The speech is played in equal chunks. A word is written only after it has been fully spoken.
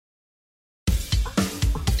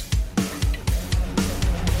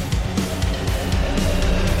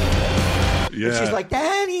Yeah. And she's like,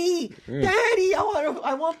 Daddy,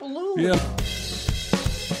 I want balloons. Yeah.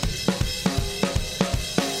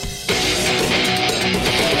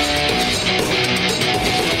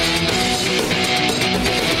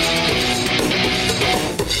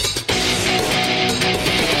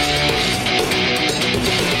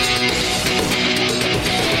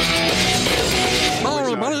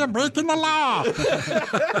 You're breaking the law.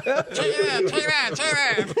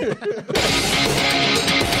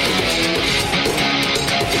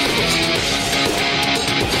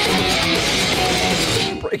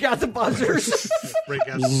 Break out the buzzers. Break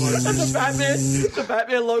out the buzzers. The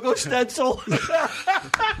Batman logo stencil.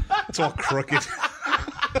 It's all crooked.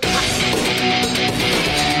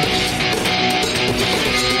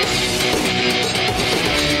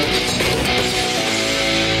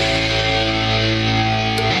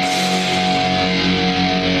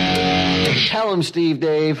 Tell him, Steve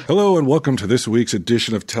Dave. Hello and welcome to this week's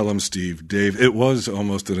edition of Tell 'em Steve Dave. It was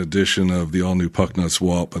almost an edition of the all-new Pucknuts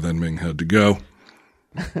Walt, but then Ming had to go.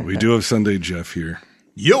 We do have Sunday Jeff here.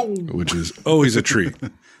 Yo! Which is always a treat.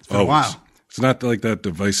 It's been a while. It's not like that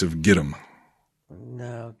divisive get 'em.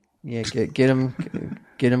 No. Yeah, get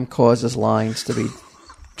him causes lines to be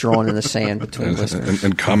drawn in the sand between listeners.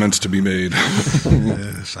 And comments to be made.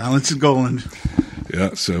 Silence is golden.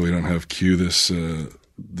 Yeah, so we don't have Q this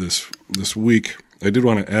week. I did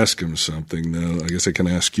want to ask him something, though. I guess I can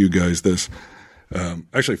ask you guys this.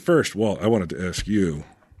 Actually, first, Walt, I wanted to ask you.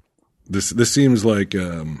 This seems like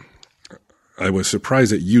I was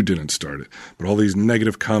surprised that you didn't start it, but all these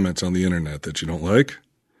negative comments on the internet that you don't like.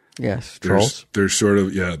 Yes, trolls. There's sort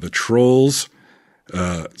of, the trolls.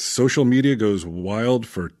 Social media goes wild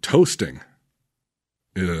for toasting.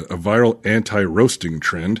 A viral anti-roasting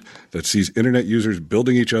trend that sees internet users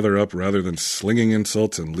building each other up rather than slinging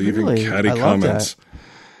insults and leaving catty comments.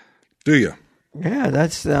 Do you? Yeah,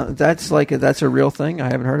 that's a real thing. I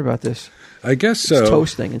haven't heard about this. I guess so. It's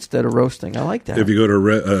toasting instead of roasting. I like that. If you go to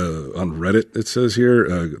on Reddit, it says here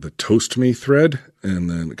the Toast Me thread, and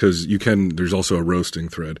then because there's also a roasting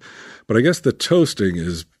thread, but I guess the toasting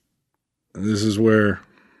is. This is where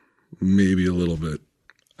maybe a little bit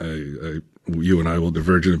you and I will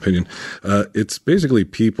diverge in opinion. It's basically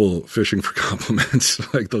people fishing for compliments.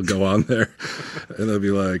 Like they'll go on there and they'll be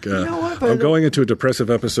like, I'm going into a depressive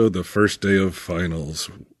episode the first day of finals.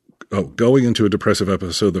 Oh, going into a depressive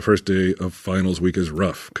episode the first day of finals week is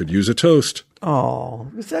rough. Could use a toast. Oh,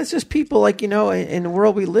 that's just people in the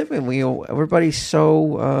world we live in. Everybody's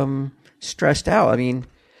so stressed out. I mean,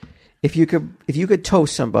 if you could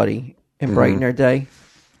toast somebody and brighten their day,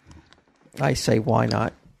 I say why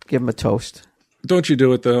not? Give them a toast. Don't you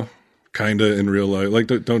do it though? Kinda in real life, like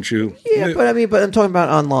don't you? Yeah, but I'm talking about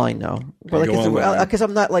online though. But because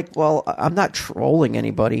I'm not I'm not trolling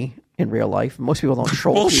anybody in real life. Most people don't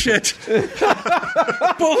troll. Bullshit.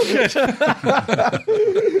 Bullshit.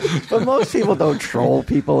 But most people don't troll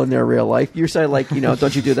people in their real life. You're saying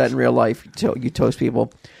don't you do that in real life? You toast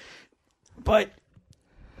people, but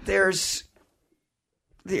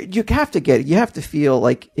you have to feel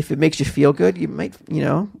like if it makes you feel good, you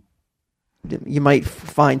might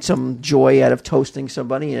find some joy out of toasting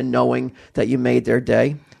somebody and knowing that you made their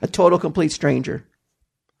day. A total complete stranger,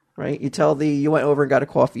 right? You went over and got a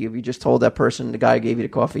coffee. If you just told that person, the guy who gave you the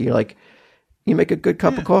coffee, you're like, you make a good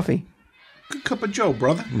cup of coffee. Good cup of Joe,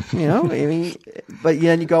 brother. But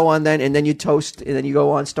then you go on and then you toast, and then you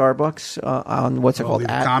go on Starbucks on what's it called? Leave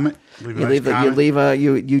a comment.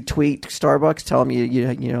 You tweet Starbucks, tell them you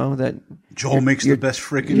that Joel makes the best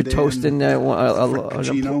freaking. You're toasting an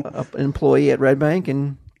employee at Red Bank,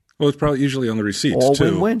 and it's probably usually on the receipts all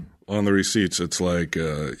too. Win-win. On the receipts, it's like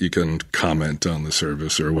you can comment on the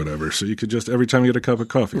service or whatever. So you could just every time you get a cup of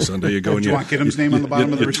coffee, Sunday you go and you want Kidham's name on the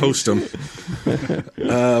bottom of the toast them.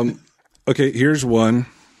 Okay, here's one.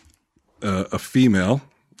 A female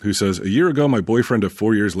who says, a year ago, my boyfriend of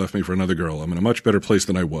 4 years left me for another girl. I'm in a much better place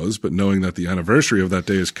than I was, but knowing that the anniversary of that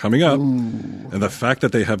day is coming up and the fact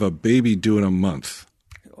that they have a baby due in a month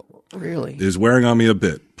really is wearing on me a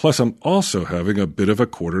bit. Plus, I'm also having a bit of a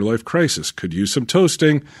quarter-life crisis. Could use some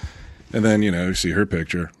toasting. And then, you see her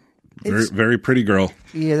picture. Very, very pretty girl.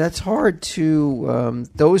 Yeah, that's hard to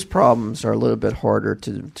those problems are a little bit harder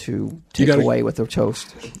to take away with a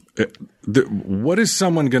toast. What is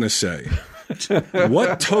someone going to say?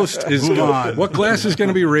 What toast is what glass is going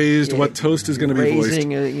to be raised? What toast is going to be voiced?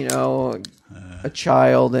 Raising a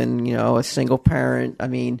child and a single parent. I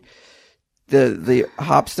mean, the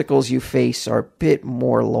obstacles you face are a bit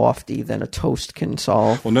more lofty than a toast can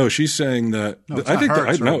solve. Well, no, she's saying that. it's I not think her,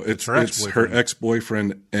 that, it's her it's her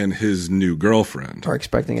ex-boyfriend and his new girlfriend. Are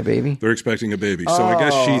expecting a baby? They're expecting a baby. So I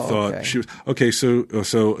guess she thought okay. she was okay.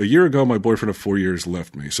 So a year ago, my boyfriend of 4 years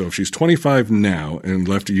left me. So if she's 25 now and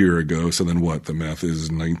left a year ago, so then what? The math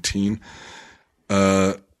is 19.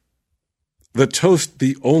 The toast,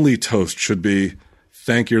 the only toast should be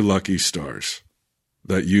thank your lucky stars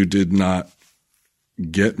that you did not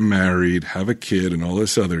get married, have a kid, and all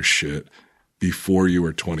this other shit before you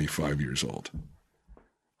were 25 years old.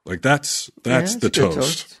 Like that's it's the a good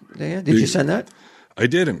toast. Yeah. Did you send that? I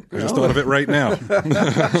didn't. I just thought of it right now. Send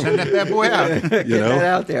that bad boy out. Get that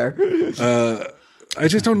out there. I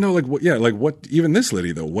just don't know, what, even this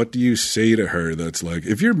lady, though, what do you say to her that's like,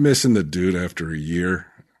 if you're missing the dude after a year,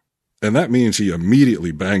 and that means he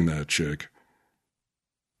immediately banged that chick.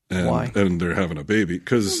 And, Why? And they're having a baby.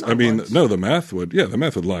 Because, the math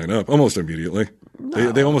would line up almost immediately.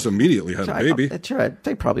 No. They almost immediately had a baby. That's right.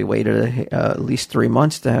 They probably waited at least 3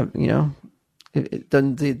 months to have, I'm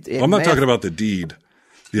not talking about the deed,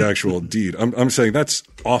 the actual deed. I'm saying that's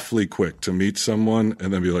awfully quick to meet someone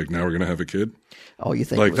and then be like, now we're going to have a kid. Oh, you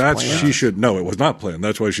think like it was that's planned? she should no, it was not planned.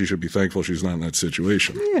 That's why she should be thankful she's not in that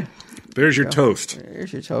situation. Yeah. There's your toast.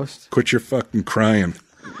 There's your toast. Quit your fucking crying.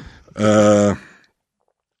 In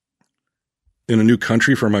a new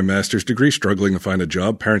country for my master's degree, struggling to find a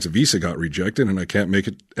job. Parents' visa got rejected, and I can't make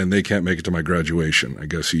it. And they can't make it to my graduation. I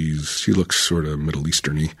guess he looks sort of Middle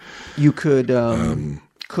Eastern-y. You could.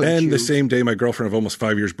 The same day, my girlfriend of almost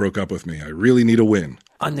 5 years broke up with me. I really need a win.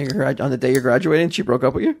 On the day you're graduating, she broke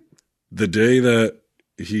up with you? The day that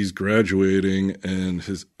he's graduating, and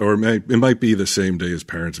it might be the same day his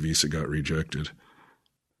parents' visa got rejected.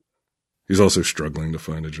 He's also struggling to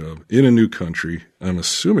find a job in a new country. I'm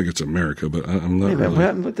assuming it's America, but I'm not really.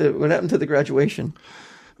 What happened to the graduation?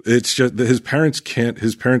 It's just that his parents can't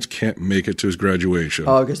make it to his graduation.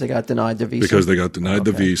 Oh, because they got denied the visa. Because they got denied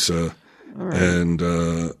the visa. Right. And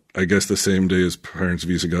I guess the same day his parents'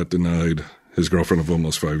 visa got denied, his girlfriend of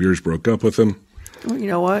almost 5 years broke up with him. Well, you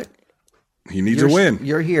know what? He needs a win.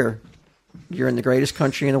 You're here. You're in the greatest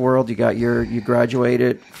country in the world. You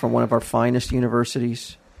graduated from one of our finest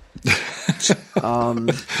universities. Let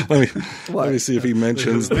me see if he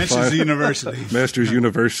mentions the university. Masters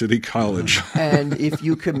University College. And if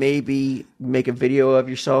you could maybe make a video of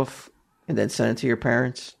yourself and then send it to your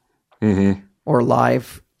parents, or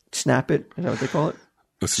live snap it. Is that what they call it?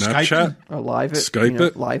 A Snapchat? Or live it. Skype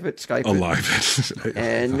it? Live it. Skype it. Live it.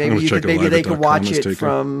 And maybe they could watch it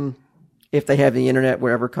from, if they have the internet,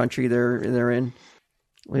 wherever country they're in.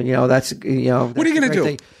 What are you going to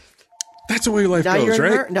do? That's the way life goes,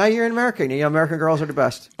 right? Now you're in America. American girls are the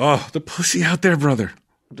best. Oh, the pussy out there, brother.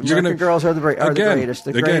 American girls are the greatest.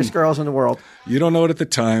 The greatest girls in the world. You don't know it at the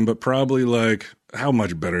time, but probably like, how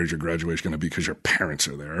much better is your graduation going to be because your parents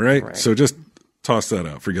are there, right? So just toss that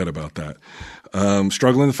out. Forget about that.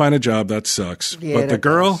 Struggling to find a job, that sucks. Yeah, but the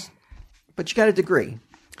girl? But you got a degree.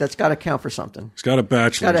 That's got to count for something. He's got a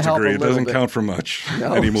bachelor's degree. It doesn't count for much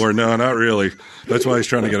anymore. No, not really. That's why he's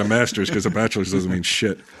trying to get a master's, because a bachelor's doesn't mean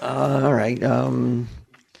shit. All right. I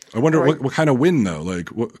wonder what kind of win, though. Like,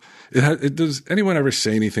 does anyone ever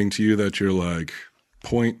say anything to you that you're like,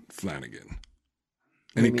 Point Flanagan?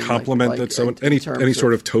 Any compliment that someone, any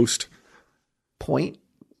sort of toast? Point?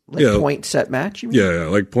 Point set match? You mean? Yeah,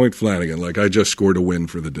 like Point Flanagan. Like, I just scored a win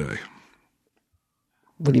for the day.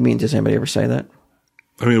 What do you mean? Does anybody ever say that?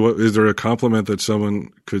 I mean, is there a compliment that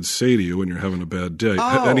someone could say to you when you're having a bad day?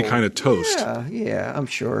 Any kind of toast? Yeah, I'm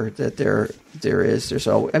sure that there is. There's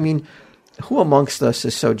always. I mean, who amongst us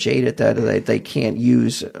is so jaded that they can't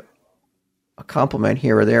use a compliment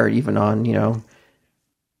here or there, even on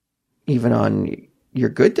your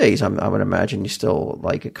good days? I would imagine you still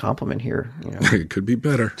like a compliment here. It could be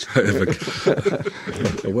better.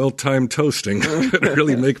 A well-timed toasting could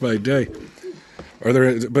really make my day. I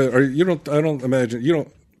don't imagine you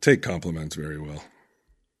don't take compliments very well.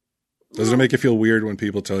 Does it make you feel weird when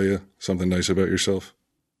people tell you something nice about yourself?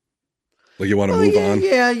 Like you want to move on?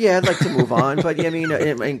 Yeah, I'd like to move on, but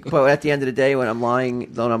but at the end of the day, when I'm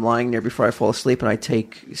lying there before I fall asleep, and I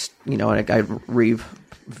take, and I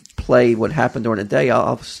replay what happened during the day,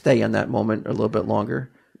 I'll stay on that moment a little bit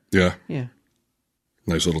longer. Yeah. Yeah.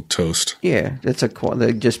 Nice little toast. Yeah, it's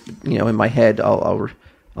just in my head, I'll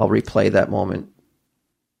replay that moment.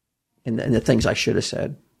 And the things I should have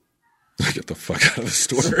said. Get the fuck out of the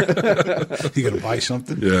store. You got to buy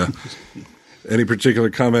something? Yeah. Any particular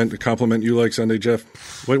compliment you like Sunday, Jeff?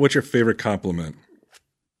 What's your favorite compliment?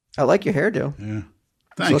 I like your hairdo. Yeah.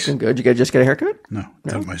 It's looking good. You just get a haircut? No, I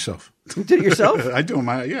do it myself. You did it yourself? I cut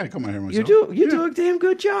my hair myself. You do a damn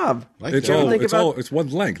good job. It's one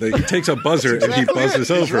length. He takes a buzzer and he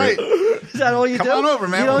buzzes over it. Is that all you do? Come on over,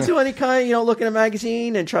 man. You don't do any kind. You don't look in a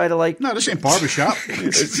magazine and try to No, this ain't barbershop.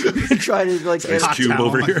 try to Ice cube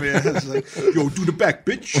over here. It's like, yo, do the back,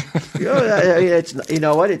 bitch. You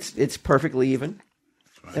know what? It's perfectly even.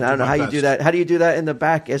 And I don't know how you do that. How do you do that in the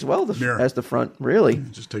back as well as the front? Really?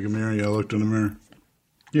 Just take a mirror. Yeah, I looked in the mirror.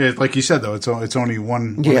 Yeah, like you said though, it's only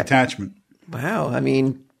one attachment. Wow. I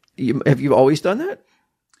mean, have you always done that?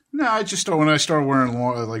 No, I just when I started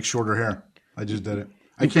wearing shorter hair, I just did it.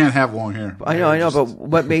 I can't have long hair. I know. But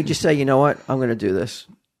what made you say, you know what, I'm going to do this?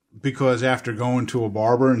 Because after going to a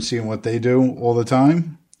barber and seeing what they do all the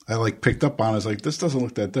time, I picked up on it. I was like, this doesn't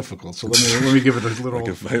look that difficult. So let me give it a little.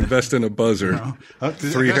 If I invest in a buzzer,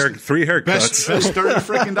 three haircuts. Best $30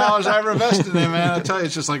 freaking I ever invested in, man. I tell you,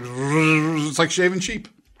 it's like shaving sheep.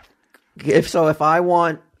 If I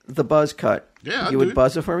want the buzz cut, you would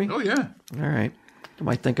buzz it for me? Oh yeah. All right. I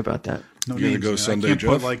might think about that. No You're names. Gonna go Sunday, I can't Jeff?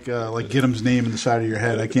 put like Giddim's name in the side of your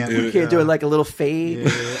head. I can't. You can't do it like a little fade. Yeah,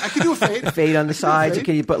 I can do a fade. Fade on the sides.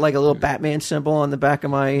 Can you put like a little Batman symbol on the back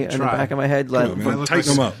of my head? Come on, man.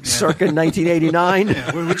 Tighten them up. Circa 1989.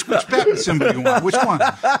 Yeah. Which Batman symbol do you want? Which one? You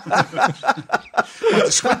want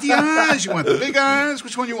the squinty eyes? You want the big eyes?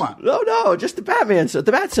 Which one you want? No, just the Batman. The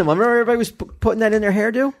Bat symbol. Remember everybody was putting that in their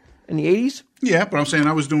hairdo in the 80s? Yeah, but I'm saying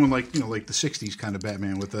I was doing like the 60s kind of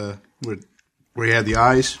Batman with where he had the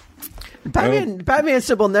eyes. Batman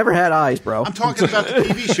symbol never had eyes, bro. I'm talking about the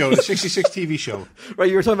TV show, the 66 TV show. Right,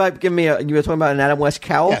 you were talking about an Adam West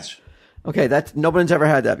cowl? Yes. Okay, nobody's ever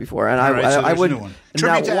had that before, and I would.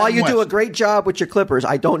 Now, while you do a great job with your clippers,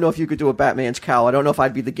 I don't know if you could do a Batman's cowl. I don't know if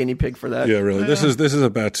I'd be the guinea pig for that. Yeah, really. This is a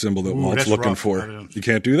bat symbol that Walt's looking for. You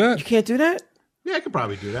can't do that? You can't do that? Yeah, I could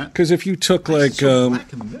probably do that. Because if you took black in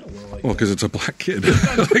the middle. because it's a black kid. No,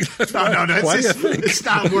 it's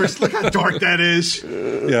not worse. Look how dark that is.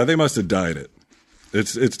 Yeah, they must have dyed it.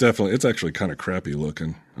 It's actually kind of crappy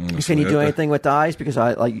looking. Honestly. Can you do anything with dyes? Because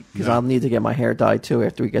I'll need to get my hair dyed too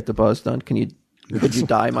after we get the buzz done. Could you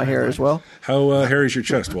dye my hair as well? How hairy is your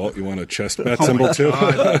chest, Walt? You want a chest bat symbol too?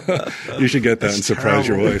 You should get that and surprise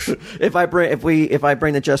your wife. If I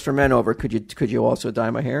bring the Just for Men over, could you also dye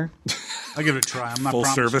my hair? I'll give it a try. I'm not full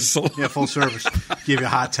promising. service. Yeah, full service. Give you a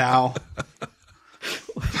hot towel.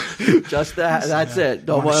 Just that. That's it.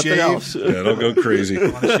 Don't want anything else. Yeah, don't go crazy.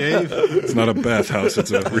 Want to shave? It's not a bathhouse.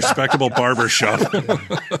 It's a respectable barber shop.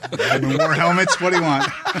 More helmets. What do you want?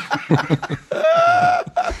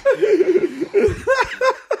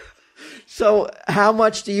 So, how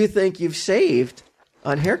much do you think you've saved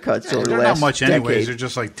on haircuts over the last They're not much anyways. decade? They're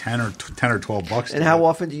just like $10 or $12. And how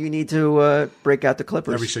often do you need to break out the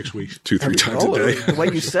clippers? Every 6 weeks. 2-3 times a day. The way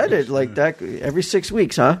you said it, like that, every 6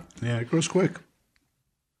 weeks, huh? Yeah, it grows quick.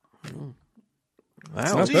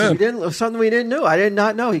 Wow, not bad. Something we didn't know. I did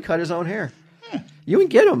not know he cut his own hair. You can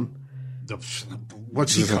get him.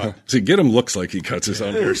 What's he cut? See, Gidim looks like he cuts his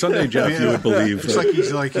own hair. Sunday, Jeff, you would believe. It's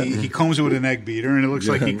like he combs it with an egg beater, and it looks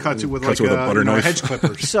like he cuts it with a butter knife. hedge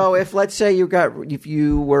clippers. So, let's say if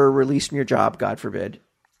you were released from your job, God forbid,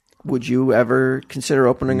 would you ever consider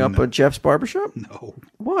opening up a Jeff's barbershop? No.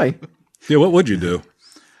 Why? Yeah, what would you do?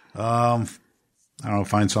 I don't know.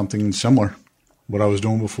 Find something similar. What I was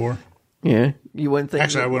doing before. Yeah, you wouldn't think.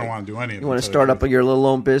 Actually, I wouldn't want to do any of it. You want to start up your little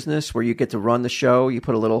own business where you get to run the show. You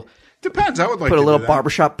put a little. Depends. I would like put to a little do that.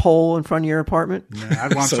 barbershop pole in front of your apartment. Yeah,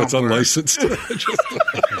 I'd want So it's unlicensed.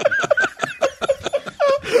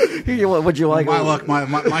 Would you like? My luck,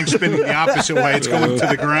 mine's spinning the opposite way. It's going to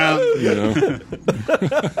the ground. You know,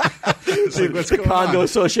 It's like, what's The going condo on?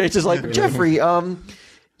 association's like, Jeffrey,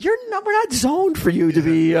 we're not zoned for you to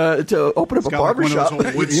be to open up a Got like one of barbershop. those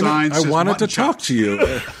old wood You know, signs. I says wanted to mutton talk chops. to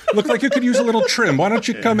you. Looked like you could use a little trim. Why don't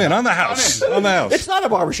you come in on the house? On the house. It's not a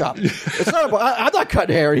barbershop. It's not. I'm not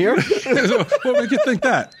cutting hair in here. What made you think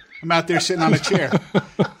that? I'm out there sitting on a chair.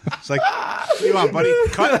 It's like, what do you want, buddy?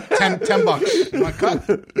 Cut? $10. You want to cut?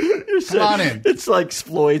 Come on in. It's like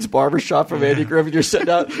Floyd's barbershop from Andy Griffith. You're sitting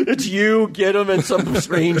out. It's you, get him, and some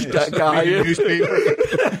strange guy. Reading newspaper.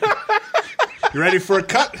 You ready for a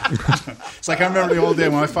cut? It's like I remember the old day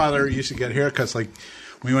when my father used to get haircuts. Like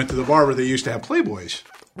when we went to the barber, they used to have Playboys.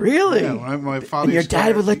 Really? Yeah, when my father And your used to dad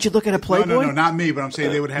wear- would let you look at a Playboy? No, not me. But I'm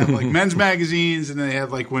saying they would have like men's magazines, and then they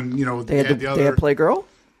had like when They had the other. Playgirl?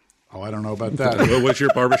 Oh, I don't know about that. Was your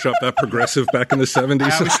barbershop that progressive back in the 70s?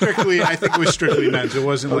 I think it was strictly men's. It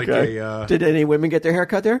wasn't like a... Did any women get their hair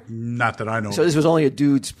cut there? Not that I know. So this was only a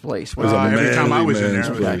dude's place. Every time I was in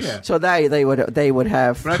there. Place. Yeah. So they would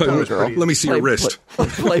have... But I thought it was pretty... Let me see your wrist.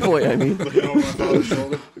 Playboy, I mean. Looking over my father's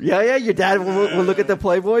shoulder. Yeah, your dad will look at the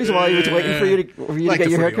Playboys while he was waiting for you to get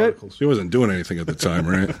your haircut? He wasn't doing anything at the time,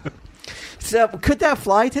 right? So could that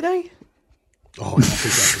fly today? Oh, I don't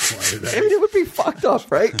think that could fly today. I mean, it would be fucked up,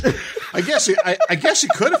 right? I guess it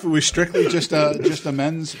could if it was strictly just a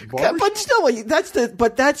men's barbershop. But still,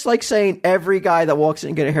 that's like saying every guy that walks in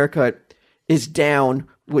and get a haircut is down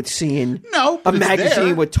with seeing a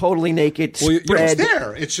magazine with totally naked spread. It's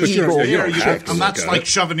there. It's just I'm not like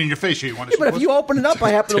shoving it in your face. You want to? But if you open it up,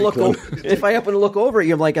 I happen to look. If I happen to look over at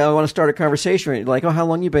you, I'm like, I want to start a conversation. You're like, oh, how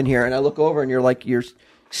long you been here? And I look over, and you're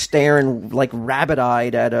staring like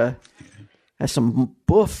rabbit-eyed at some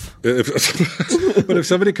boof. But if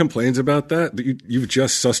somebody complains about that, you've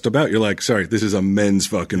just sussed them out. You're like, sorry, this is a men's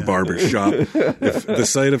fucking barber shop. If the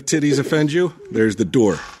sight of titties offends you, there's the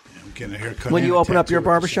door. Getting a haircut when you open up your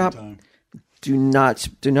barbershop, do not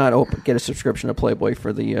get a subscription to Playboy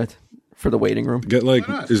for the waiting room. Get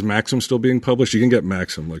is Maxim still being published? You can get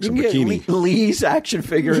Maxim, like some bikini. Lee's action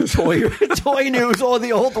figure and toy news, all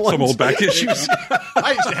the old ones. Some old back issues.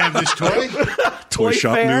 I used to have this toy. Toy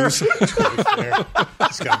shop fair. news. Toy fair.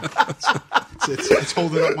 It's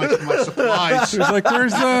holding up my supplies. It's like,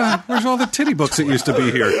 where's all the titty books that used to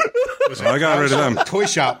be here? I got rid of them. Toy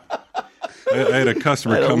shop. I had a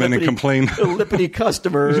customer come in and complain. A Lippity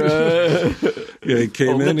customer. Yeah, he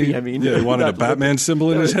came in. He wanted a Batman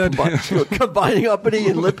symbol in his head. Combining uppity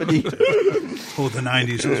and lippity. Oh, the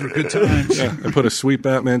 90s. Those were good times. Yeah, I put a sweet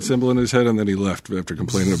Batman symbol in his head, and then he left after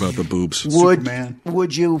complaining about the boobs.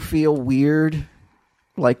 Would you feel weird,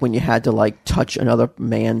 like when you had to touch another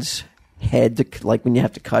man's head, like when you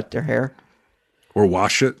have to cut their hair? Or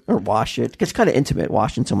wash it? It's kind of intimate,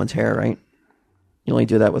 washing someone's hair, right? You only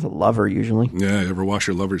do that with a lover usually. Yeah, you ever wash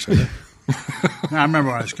your lover's hair? No, I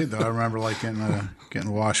remember when I was a kid, though. I remember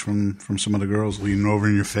getting washed from some of the girls leaning over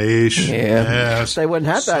in your face. Yeah. They wouldn't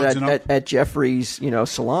have that at Jeffrey's,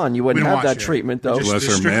 salon. You wouldn't have that treatment, though.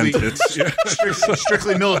 Unless they're man tits.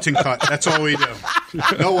 Strictly militant cut. That's all we do.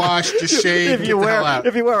 No wash, just shave. If you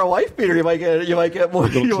wear a wife beater, you might get more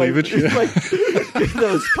cleavage.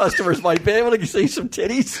 Those customers might be able to see some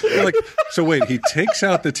titties. So wait, he takes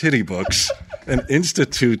out the titty books and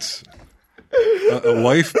institutes a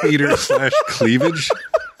wife beater / cleavage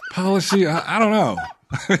policy. I don't know.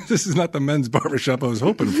 This is not the men's barbershop I was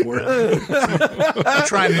hoping for. I'm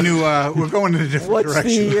trying a new. We're going in a different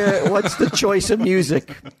direction. What's the choice of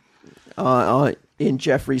music in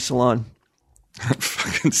Jeffrey's salon?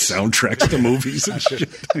 Fucking soundtracks to movies and shit.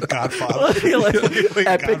 Godfather.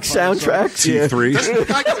 Epic soundtracks. T3. Doesn't the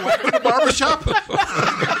guy get whacked in the barbershop?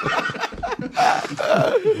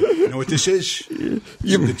 You know what this is?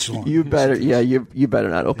 You better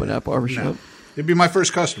not open that barbershop. No. It'd be my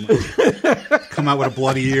first customer. Come out with a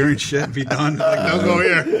bloody ear and shit and be done. Don't go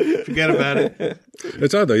here. Forget about it.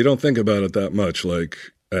 It's odd, though. You don't think about it that much,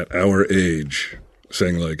 at our age,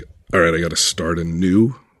 saying, all right, I got to start a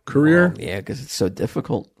new career. Yeah, because it's so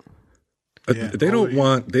difficult. They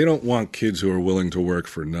don't want kids who are willing to work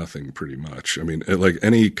for nothing, pretty much. I mean,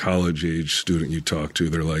 any college-age student you talk to,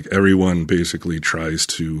 they're like, everyone basically tries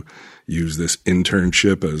to use this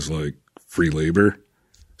internship as, free labor.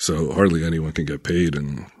 So hardly anyone can get paid,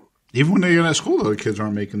 and even when they get out of school, though, the kids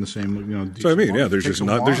aren't making the same. So I mean, there's just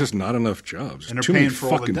not enough jobs. And they're too paying many for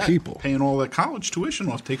fucking all the debt, people, paying all that college tuition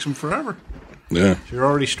off. Takes them forever. Yeah, so you're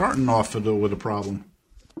already starting off with a problem.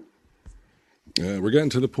 Yeah, we're getting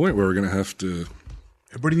to the point where we're going to have to.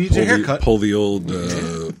 Everybody needs a haircut. Pull the old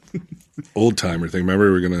old timer thing.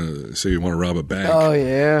 Remember, we're going to say you want to rob a bank. Oh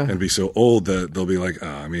yeah, and be so old that they'll be like,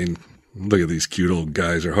 look at these cute old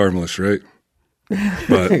guys. They're harmless, right?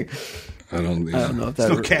 But I don't know if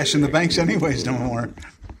that's still cash in the banks anyways no more.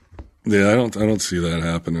 Yeah, I don't see that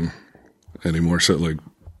happening anymore. So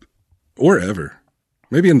or ever.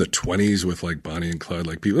 Maybe in the 20s with Bonnie and Clyde,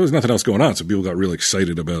 people, there was nothing else going on. So people got really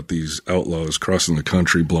excited about these outlaws crossing the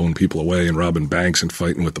country, blowing people away and robbing banks and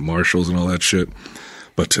fighting with the marshals and all that shit.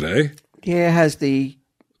 But today, it has the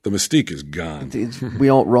mystique is gone. We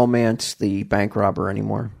don't romance the bank robber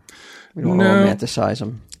anymore. We don't romanticize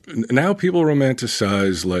them. Now people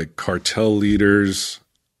romanticize cartel leaders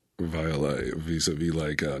vis-a-vis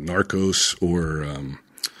narcos or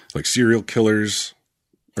serial killers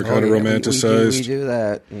are kind of romanticized. We do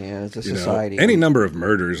that, as a society. Any number of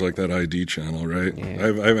murders like that ID channel, right? Yeah.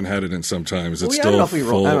 I haven't had it in some times. It's still I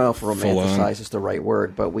don't know if romanticize is the right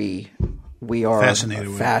word, but we we are Fascinated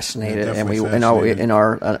with it. fascinated, Yeah, and we definitely in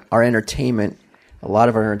our entertainment. A lot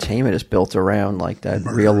of our entertainment is built around like that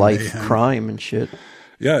real life crime and shit.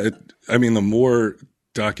 Yeah, I mean, the more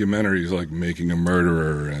documentaries like Making a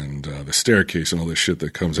Murderer and The Staircase and all this shit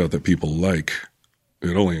that comes out that people like,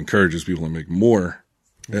 it only encourages people to make more.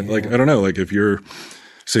 And like, I don't know, like if you're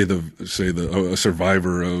a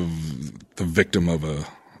survivor of the victim of a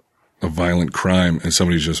violent crime and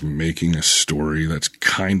somebody's just making a story that's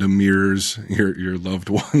kind of mirrors your loved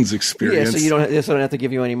one's experience. Yeah, so they don't have to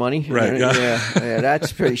give you any money. Right. Yeah,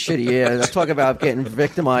 that's pretty shitty. Yeah, let's talk about getting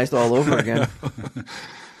victimized all over again.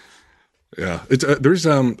 Yeah. There's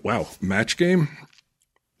Match Game.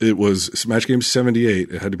 It was Match Game 78.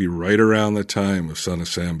 It had to be right around the time of Son of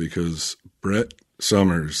Sam because Brett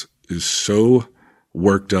Summers is so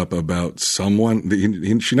worked up about someone.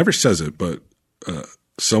 She never says it, but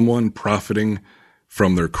someone profiting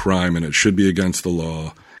from their crime, and it should be against the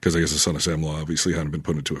law because I guess the Son of Sam law obviously hadn't been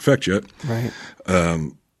put into effect yet. Right.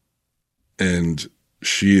 And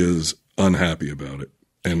she is unhappy about it.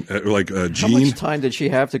 And Gene, how much time did she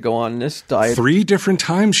have to go on this diet? 3 different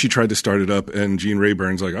times she tried to start it up, and Gene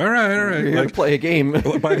Rayburn's like, all right. You're going to play a game.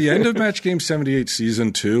 By the end of Match Game 78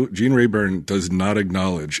 Season 2, Gene Rayburn does not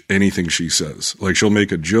acknowledge anything she says. Like, she'll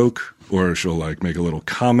make a joke or she'll, like, make a little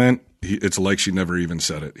comment. It's like she never even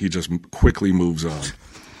said it. He just quickly moves on.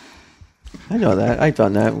 I know that. I've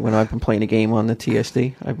done that when I've been playing a game on the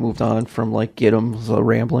TSD. I've moved on from, like, Giddim's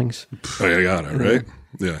ramblings. Oh, yeah, got it, right?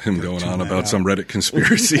 Yeah, him going on about some Reddit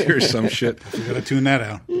conspiracy or some shit. You got to tune that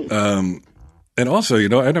out. And also,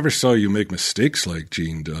 I never saw you make mistakes like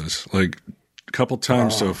Gene does. Like a couple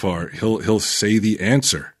times so far, he'll say the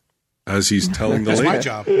answer as he's telling the lady. That's my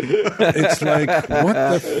job. It's like, what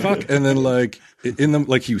the fuck? And then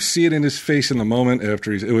like you see it in his face in the moment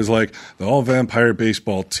after it was like the all vampire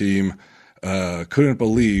baseball team couldn't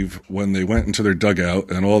believe when they went into their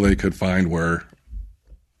dugout and all they could find were.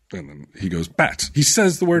 And then he goes, bats. He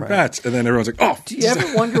says the word bats. And then everyone's like, oh. Do you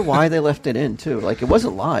ever wonder why they left it in, too? Like, it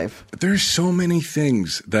wasn't live. There's so many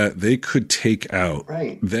things that they could take out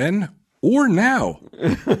then or now.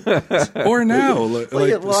 Or now.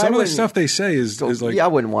 Some of the stuff they say is like. Yeah, I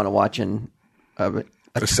wouldn't want to watch a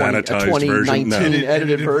sanitized version. 2019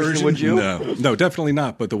 edited version, would you? No, definitely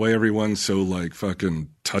not. But the way everyone's so like fucking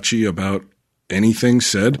touchy about anything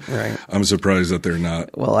said, I'm surprised that they're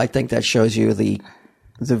not. Well, I think that shows you the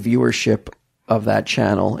viewership of that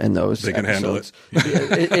channel and those they can episodes.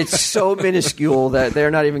 handle it. It's so minuscule that they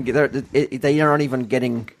aren't even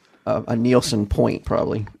getting a Nielsen point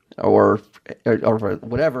probably or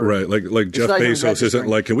whatever. Right, like Jeff Bezos isn't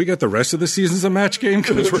like, can we get the rest of the seasons of Match Game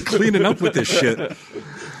because we're cleaning up with this shit.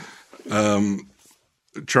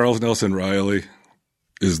 Charles Nelson Riley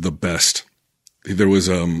is the best. There was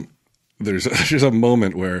there's a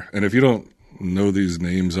moment where, and if you don't know these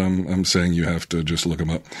names, I'm saying you have to just look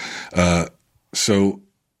them up. So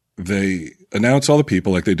they announce all the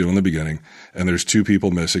people like they do in the beginning, and there's 2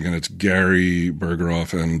 people missing, and it's Gary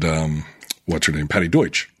Bergeroff and what's her name, Patty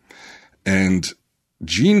Deutsch. And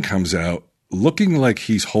Gene comes out looking like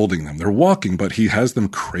he's holding them. They're walking, but he has them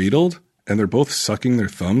cradled, and they're both sucking their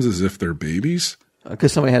thumbs as if they're babies.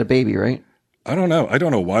 Because somebody had a baby, right? I don't know. I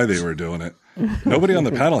don't know why they were doing it. Nobody on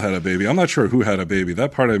the panel had a baby. I'm not sure who had a baby.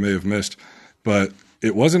 That part I may have missed. But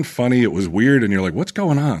it wasn't funny. It was weird. And you're like, what's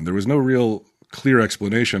going on? There was no real clear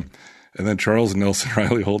explanation. And then Charles Nelson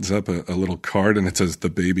Riley holds up a little card and it says, the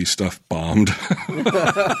baby stuff bombed.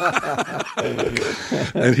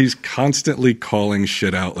 And he's constantly calling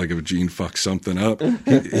shit out like if Gene fucks something up.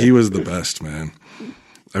 He was the best, man.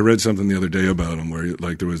 I read something the other day about him where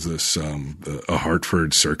like there was this a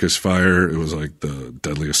Hartford circus fire. It was like the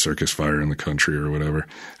deadliest circus fire in the country or whatever.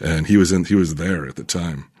 And he was there at the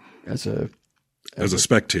time. As a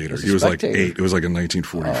spectator. He was like 8. It was like in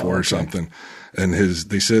 1944 or something. And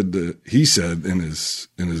he said in his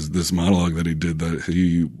this monologue that he did that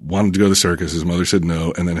he wanted to go to the circus. His mother said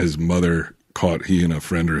no. And then his mother caught he and a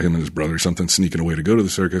friend or him and his brother or something sneaking away to go to the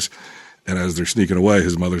circus. And as they're sneaking away,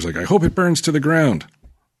 his mother's like, I hope it burns to the ground.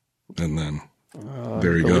 And then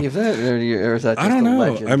there you go. That, or is that just I don't know.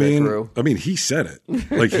 A I mean, he said it.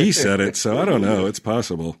 Like he said it. So I don't know. It's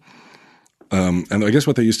possible. And I guess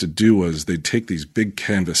what they used to do was they'd take these big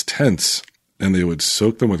canvas tents and they would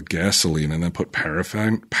soak them with gasoline and then put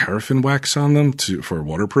paraffin wax on them for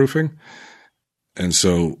waterproofing. And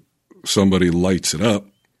so somebody lights it up,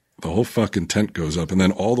 the whole fucking tent goes up, and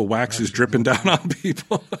then all the wax is dripping down on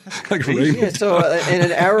people. Like rain. Yeah, so in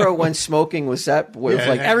an era when smoking was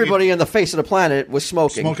everybody on the face of the planet was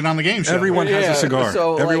smoking. Smoking on the game show. Everyone has a cigar.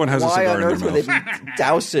 So, Everyone has a cigar why on in earth their would mouth. they be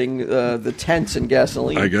dousing the tents in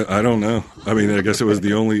gasoline? I don't know. I mean, I guess it was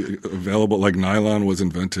the only available. Like nylon was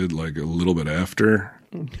invented like a little bit after.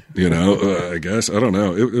 I guess I don't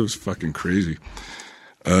know. It was fucking crazy.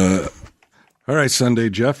 All right, Sunday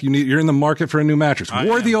Jeff, you're in the market for a new mattress.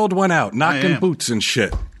 Wore the old one out, knocking boots and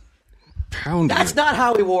shit. Pounding. That's not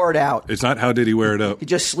how he wore it out. It's not how did he wear it out? He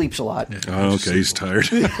just sleeps a lot. Oh, okay, he's tired.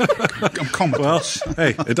 I'm comatose. Well,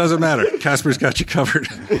 hey, it doesn't matter. Casper's got you covered.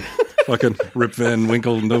 Fucking Rip Van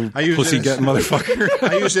Winkle, no pussy getting motherfucker.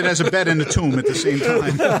 I use it as a bed in the tomb at the same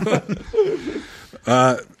time.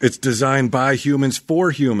 It's designed by humans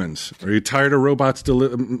for humans. Are you tired of robots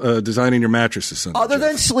designing your mattresses? Sunday, Other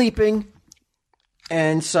than sleeping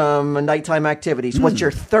and some nighttime activities, what's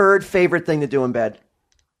your third favorite thing to do in bed?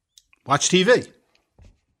 Watch TV.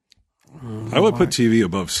 I would put TV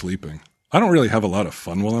above sleeping. I don't really have a lot of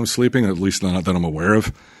fun while I'm sleeping, at least not that I'm aware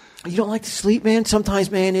of. You don't like to sleep, man? Sometimes,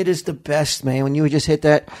 man, it is the best, man. When you just hit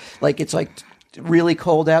that, it's like really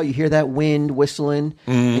cold out, you hear that wind whistling,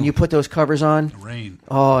 and you put those covers on. Rain.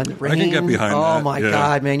 Oh, and the rain. I can get behind that. Oh, my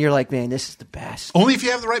God, man. You're like, man, this is the best. Only if you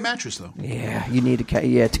have the right mattress, though. Yeah, you need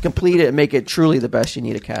to complete it and make it truly the best, you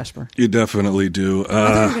need a Casper. You definitely do. I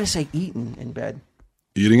thought you were going to say eating in bed.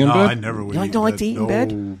 Eating in bed? I never would. You don't like to eat in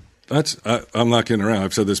bed? I'm not kidding around.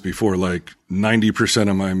 I've said this before. Like 90%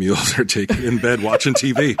 of my meals are taken in bed watching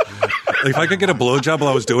TV. If I could get a blowjob while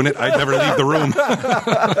I was doing it, I'd never leave the room.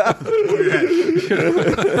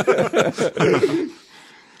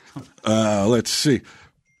 Let's see.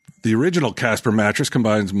 The original Casper mattress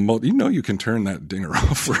combines you can turn that dinger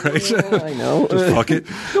off, right? Oh, I know. Just fuck it.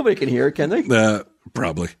 Nobody can hear it, can they?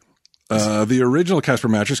 Probably. The original Casper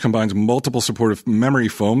mattress combines multiple supportive memory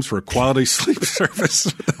foams for a quality sleep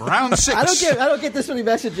surface. Round 6. I don't get this many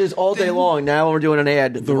messages all day long. Now we're doing an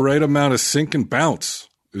ad. The right amount of sink and bounce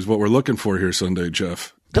is what we're looking for here Sunday,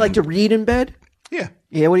 Jeff. Do you like to read in bed? Yeah.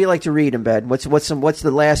 Yeah, what do you like to read in bed? What's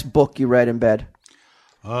the last book you read in bed?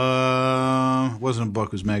 Wasn't a book,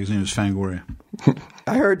 it was a magazine, it was Fangoria.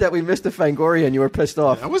 I heard that we missed a Fangoria and you were pissed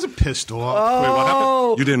off. I wasn't pissed off. Oh. Wait, what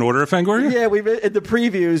happened? You didn't order a Fangoria? Yeah, we in the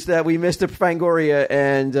previews that we missed a Fangoria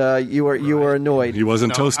and you were annoyed. He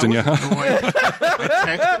wasn't toasting you, huh? I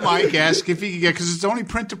texted Mike, asked if he could get, because it's only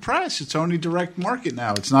print to press. It's only direct market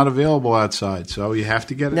now. It's not available outside, so you have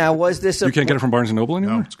to get it. Now, was this You can't get it from Barnes & Noble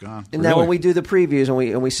anymore? No, it's gone. And now when we do the previews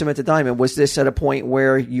and we submit the Diamond, was this at a point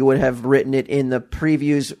where you would have written it in the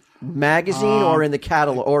previews magazine or in the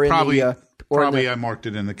catalog or probably, in the Probably I marked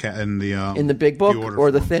it in the big book the order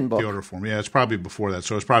or the form, thin book? The order form. Yeah, it's probably before that.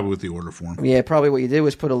 So it's probably with the order form. Yeah, probably what you did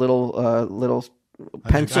was put a little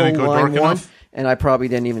pencil I didn't go line dark one, enough. and I probably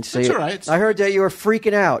didn't even see That's it. all right. I heard that you were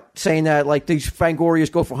freaking out, saying that like these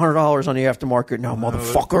Fangorias go for $100 on the aftermarket. No,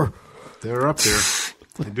 motherfucker. They're up there.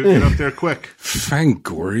 They do get up there quick.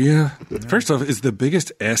 Fangoria? First off, it's the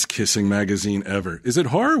biggest ass-kissing magazine ever. Is it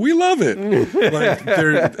horror? We love it.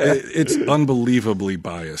 It's unbelievably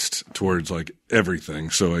biased towards like everything.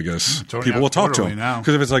 So I guess people will talk to them.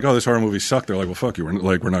 Because if it's like, oh, this horror movie sucked, they're like, well, fuck you. We're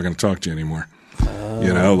not going to talk to you anymore.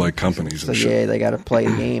 Like companies and shit. Yeah, they got to play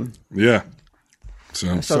the game. Yeah. So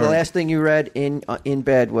the last thing you read in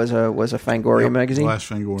bed was a Fangoria magazine? Last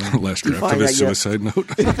Fangoria. Last draft of his suicide note.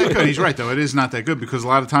 It's not that good. He's right, though. It is not that good because a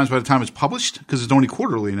lot of times by the time it's published, because it's only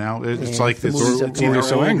quarterly now, it's like the it's movies are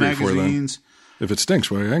so angry magazines. for them. If it stinks,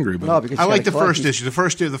 why are you angry about No, it? because I you like the gotta first collect issue.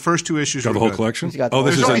 The first two issues Got are the whole good. collection? He's got Oh,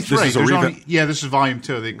 the this whole- is There's only a three. revamp. This is volume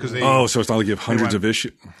 2. Because they Oh, so it's not like you have hundreds of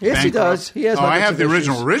issues. Yes, he does. He has. I hundreds have of the issues.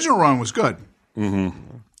 original. Original run was good.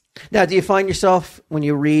 Now, do you find yourself when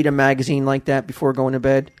you read a magazine like that before going to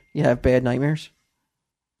bed, you have bad nightmares?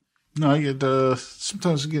 No, I get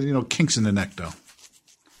sometimes I get kinks in the neck though.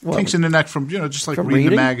 Well, Kinks in the neck from just like from reading the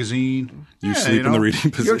reading? magazine. You sleep in the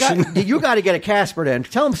reading position. You got to get a Casper then.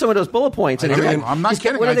 Tell him some of those bullet points. I'm not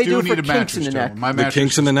kidding. What do I they do do need for a kinks mattress in the too. neck? My The mattress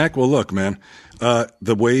kinks in the neck? Well, look, man.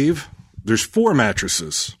 The Wave, there's 4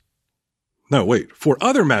 mattresses. No, wait, 4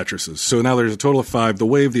 other mattresses. So now there's a total of 5. The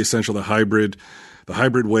Wave, the Essential, the Hybrid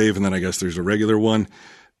Wave, and then I guess there's a regular one.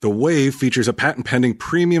 The Wave features a patent-pending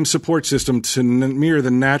premium support system to mirror the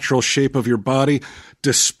natural shape of your body,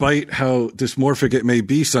 despite how dysmorphic it may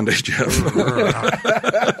be, Sunday Jeff.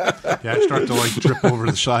 Yeah, I start to drip over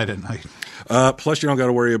the side at night. Plus, you don't got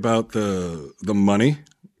to worry about the money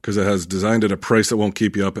because it has designed at a price that won't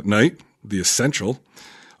keep you up at night. The Essential.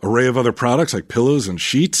 Array of other products like pillows and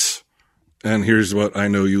sheets. And here's what I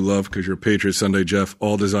know you love because you're a Patriot, Sunday Jeff,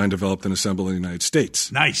 all designed, developed, and assembled in the United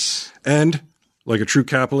States. Nice. And Like a true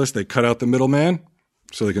capitalist, they cut out the middleman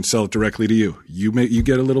so they can sell it directly to you. You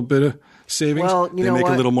get a little bit of savings. Well, you know they make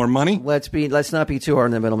what? a little more money. Let's not be too hard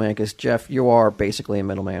on the middleman, because Jeff, you are basically a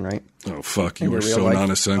middleman, right? Oh fuck! You In are your real so life?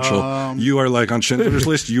 non-essential. You are like on Schindler's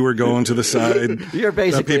List. You are going to the side. You're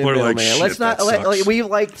basically people a are like, middleman. shit, Let's not. that sucks. We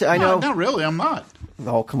like to. I know. Not really. I'm not.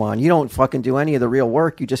 Oh come on! You don't fucking do any of the real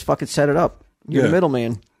work. You just fucking set it up. You're the Yeah.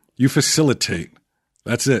 middleman. You facilitate.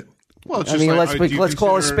 That's it. Well, it's I just mean, like, let's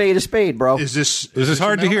call a spade, bro. Is this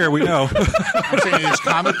hard to hear. We know. I'm saying it's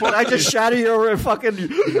comic book. I just shatter your fucking.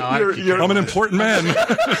 I'm an important man.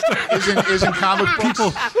 Isn't comic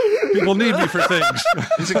books? People need me for things.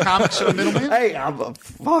 Isn't comics a middleman? Hey, I'm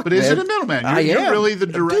fuck. But is man. it a middleman? I You're am. really the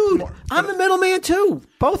direct. Dude, I'm a middleman too.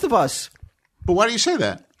 Both of us. But why do you say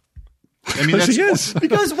that? I mean, Yes, that's he is.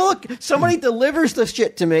 Because look, somebody delivers the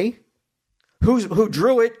shit to me, who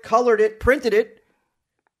drew it, colored it, printed it,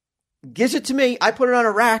 gives it to me. I put it on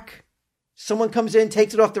a rack. Someone comes in,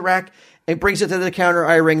 takes it off the rack, and brings it to the counter.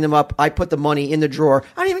 I ring them up. I put the money in the drawer.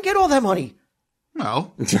 I don't even get all that money.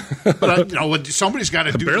 No, but somebody's got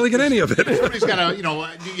to do. Barely get any of it. Somebody's got to,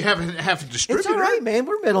 you have to distribute. It's all right, man.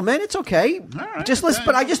 We're middlemen. It's okay. right. Just listen,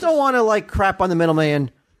 but I just don't want to like crap on the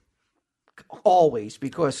middleman always,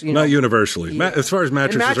 because Not universally. As far as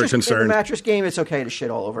mattresses are in the concerned. mattress game, it's okay to shit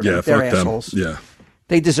all over Yeah, them. They're fuck them. assholes. Yeah.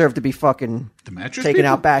 They deserve to be fucking The mattress taken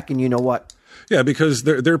people? out back, and you know what? Yeah, because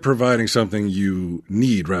they're providing something you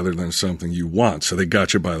need rather than something you want. So they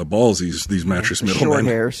got you by the balls, these mattress Short middlemen.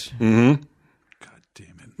 hairs. God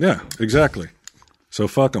damn it! Yeah, exactly. So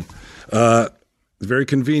fuck them. Very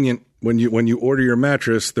convenient. When you order your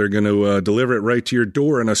mattress, they're going to deliver it right to your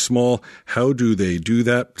door in a small, how do they do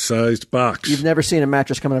that sized box. You've never seen a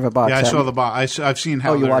mattress coming out of a box. Yeah, I have saw you? the box. I've seen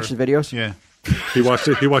how. Oh, you they're- watched the videos? Yeah. He watched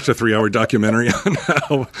a 3-hour documentary on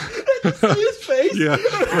how. His face. Yeah,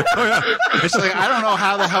 It's like I don't know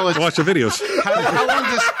how the hell it's. watch the videos.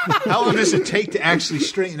 How long does it take to actually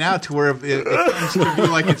straighten out to where it comes to be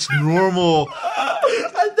like it's normal?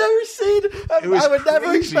 I've never seen. was I would never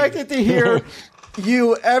crazy. expect it to hear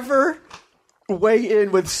you ever weigh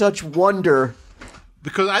in with such wonder.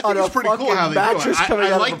 Because I On think a it's pretty cool fucking how they do mattress it. coming I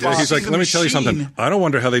out of like a this. box. He's like, The let me tell you machine. something. I don't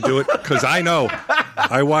wonder how they do it because I know.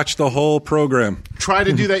 I watched the whole program. Try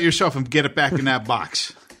to do that yourself and get it back in that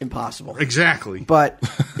box. Impossible. Exactly. But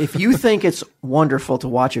if you think it's wonderful to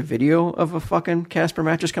watch a video of a fucking Casper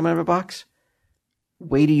mattress come out of a box,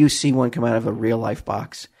 wait till you see one come out of a real life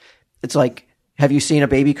box. It's like, have you seen a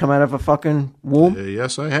baby come out of a fucking womb?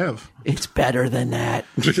 Yes, I have. It's better than that.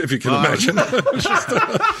 If you can imagine.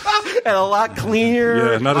 And a lot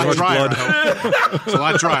cleaner. Yeah, not as much drier, blood. I hope. It's a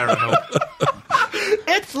lot drier, I hope.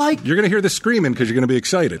 It's like, You're going to hear the screaming because you're going to be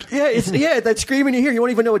excited. yeah, that screaming you hear, you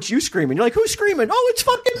won't even know it's you screaming. You're like, who's screaming? Oh, it's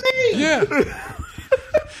fucking me. Yeah,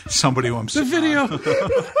 Somebody who I'm the sitting video,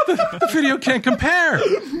 the video can't compare.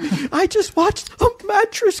 I just watched a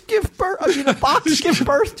mattress give birth. I mean, a box give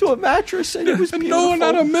birth to a mattress, and it was And beautiful. no,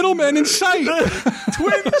 not a middleman in sight.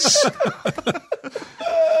 Twins.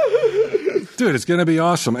 Dude, it's going to be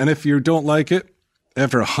awesome. And if you don't like it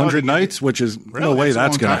after 100 nights, which is no way That's a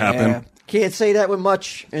that's long going to time. happen. Yeah. Can't say that with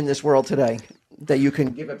much in this world today. That you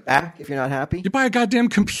can give it back if you're not happy. You buy a goddamn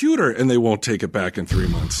computer and they won't take it back in 3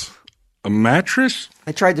 months. A mattress?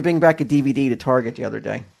 I tried to bring back a DVD to Target the other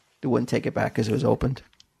day. They wouldn't take it back because it was opened.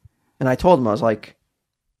 And I told them, I was like,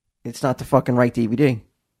 it's not the fucking right DVD.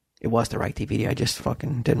 It was the right DVD. I just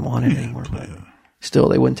fucking didn't want it anymore. But still,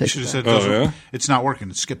 they wouldn't take Should it have back. said, yeah? it's not working.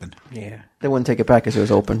 It's skipping. Yeah. They wouldn't take it back because it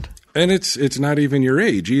was opened. And it's not even your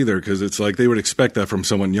age either, because it's like they would expect that from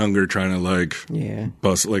someone younger trying to like Yeah.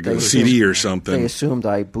 bust like a CD or They something. assumed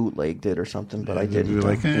I bootlegged it or something, but I didn't. You're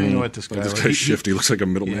like, you know what, this guy. This guy's shifty. Looks like a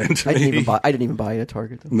middleman to I me. didn't even buy it at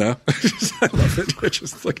Target. Though. No, I love it. It's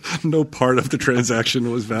just like no part of the transaction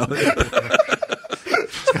was valid.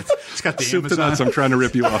 It's got the Soup to Amazon. nuts. I'm trying to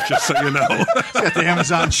rip you off, just so you know. It's got the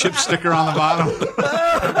Amazon ship sticker on the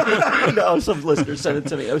bottom. No, some listener sent it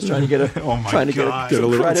to me. I was trying to get a Oh my trying to God. Get a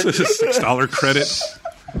little credit. $6 credit.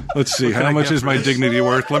 Let's see, how I much get is for my this? dignity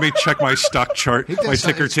worth? Let me check my stock chart, my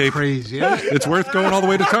ticker It's tape. crazy. Yeah. It's worth going all the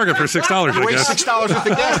way to Target for $6, I Waste guess. $6 worth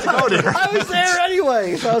of gas to go there. I was there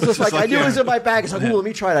anyway, so I was just like, I knew it was in my bag. It's like, ooh, let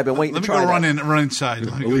me try it. I've been waiting Let to me try go that. run inside.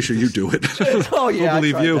 Like, Alicia, you do it. Oh yeah, We'll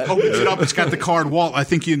believe I tried you. that. opens it up. It's got the card, Walt. I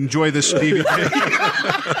think you enjoy this DVD.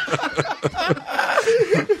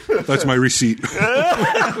 That's my receipt. Let's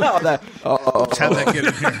have that get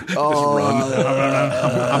in here.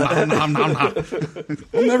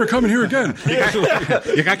 I'm never coming here again.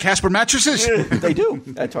 You got Casper mattresses? They do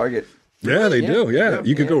at Target. Yeah, they do. Yeah,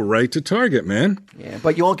 you could go right to Target, man. Yeah,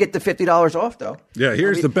 but you won't get the $50 off though. Yeah,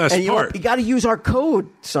 here's the best and part. You got to use our code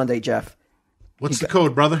Sunday, Jeff. What's the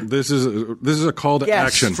code, brother? This is a call to Yes.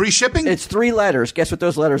 action. Free shipping? It's 3 letters. Guess what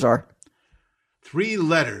those letters are? 3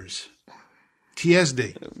 letters.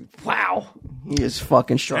 TSD. Wow. He is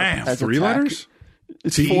fucking sharp. Damn. as a 3 tack. letters?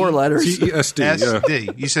 It's 4 letters. TESD. Yeah. SD.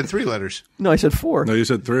 You said 3 letters. No, I said 4. No, you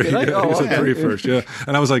said 3. Did I? Yeah, Oh, you said okay. 3 first. Yeah,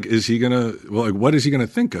 and I was like, "Is he gonna? Well, like, what is he gonna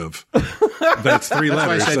think of?" That's 3 That's why I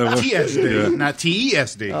letters. said So, TSD, not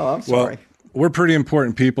TESD. Oh, I'm well, sorry. we're pretty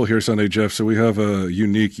important people here, Sunday Jeff. So we have a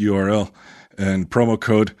unique URL and promo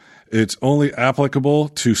code. It's only applicable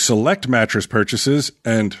to select mattress purchases,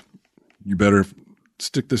 and you better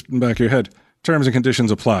stick this in the back of your head. Terms and conditions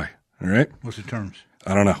apply. All right. What's the terms?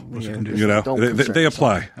 I don't know. You know, Don't they concern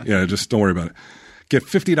apply. Yeah, just don't worry about it. Get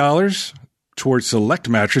 $50 towards select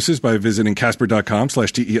mattresses by visiting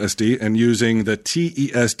Casper.com/TESD and using the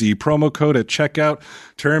TESD promo code at checkout.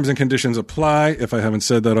 Terms and conditions apply if I haven't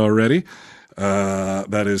said that already.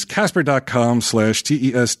 That is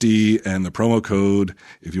Casper.com/TESD and the promo code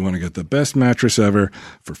if you want to get the best mattress ever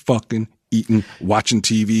for fucking eating, watching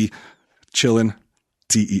TV, chilling,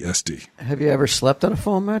 TESD. Have you ever slept on a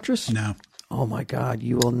foam mattress? No. Oh, my God.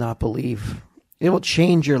 You will not believe. It will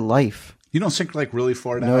change your life. You don't sink like really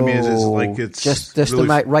far down. No. I mean, it's like it's just really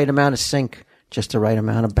the right amount of sink, just the right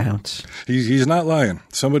amount of bounce. He's not lying.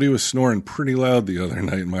 Somebody was snoring pretty loud the other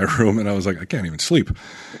night in my room, and I was like, I can't even sleep.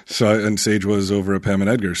 And Sage was over at Pam and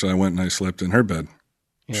Edgar, so I went and I slept in her bed.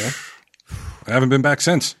 Yeah. I haven't been back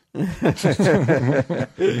since. You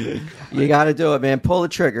got to do it, man. Pull the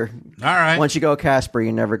trigger. All right. Once you go Casper,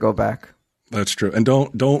 you never go back. That's true. And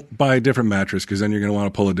don't buy a different mattress because then you're going to want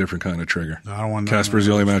to pull a different kind of trigger. I don't want Casper's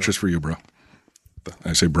the only mattress for you, bro.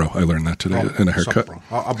 I say bro. I learned that today in a haircut. Bro?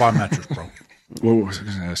 I'll buy a mattress, bro. What was I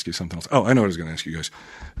going to ask you? Something else. Oh, I know what I was going to ask you guys.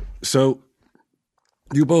 So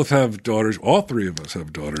you both have daughters. All 3 of us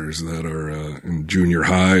have daughters that are in junior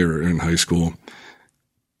high or in high school.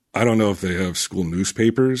 I don't know if they have school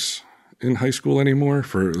newspapers in high school anymore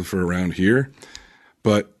for around here.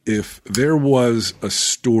 But if there was a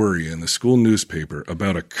story in the school newspaper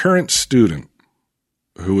about a current student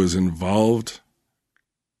who is involved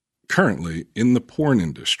currently in the porn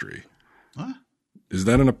industry, is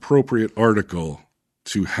that an appropriate article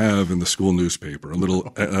to have in the school newspaper? A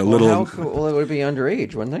little. How cool? Well, it would be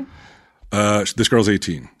underage, wouldn't they? This girl's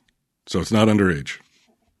 18, so it's not underage.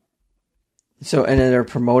 So, and then they're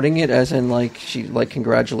promoting it as in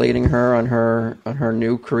congratulating her on her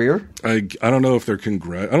new career. I don't know if they're I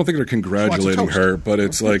don't think they're congratulating her, but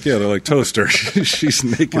it's like, yeah, they're like, toast her. She's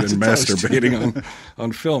naked and masturbating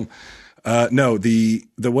on film. No, the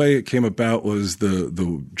way it came about was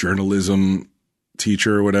the journalism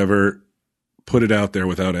teacher or whatever put it out there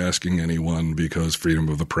without asking anyone because freedom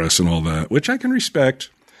of the press and all that, which I can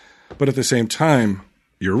respect. But at the same time,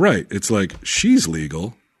 you're right. It's like she's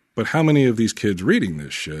legal. But how many of these kids reading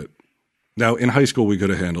this shit? Now, in high school, we could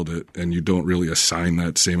have handled it, and you don't really assign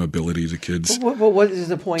that same ability to kids. Well, what is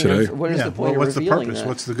the point? Today? What is the point? What's of the revealing purpose? that?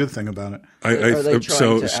 What's the good thing about it? Are they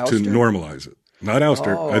trying to oust her? normalize it, not oust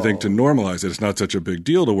her. I think to normalize it. It's not such a big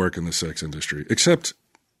deal to work in the sex industry, except,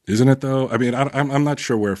 isn't it though? I mean, I'm not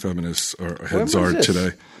sure where feminists heads are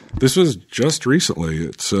today. This was just recently.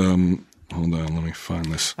 It's hold on, let me find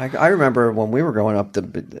this. I remember when we were growing up,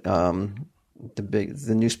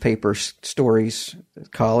 the newspaper stories,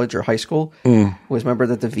 college or high school, was remember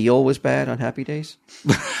that the veal was bad on Happy Days,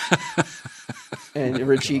 and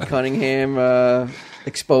Richie Cunningham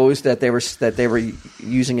exposed that they were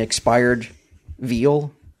using expired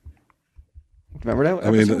veal. Remember that?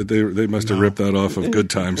 I mean, they must have ripped that off of Good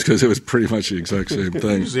Times because it was pretty much the exact same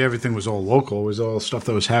thing. Usually everything was all local. It was all stuff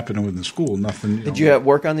that was happening within school. Nothing. Did you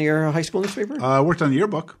work on your high school newspaper? I worked on the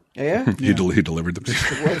yearbook. Yeah. He delivered the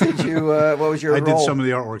paper. What did you? What was your I role? did some of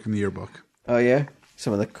the artwork in the yearbook. Oh yeah,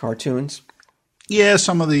 some of the cartoons. Yeah,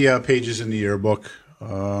 some of the pages in the yearbook.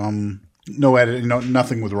 No editing,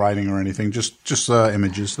 nothing with writing or anything. Just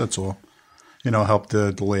images. That's all. Help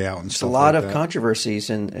the layout and stuff. A lot like of that. controversies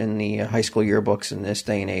in the high school yearbooks in this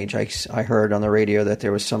day and age. I heard on the radio that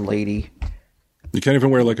there was some lady You can't even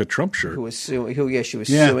wear like a Trump shirt. who was suing. She was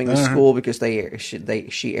suing the school because she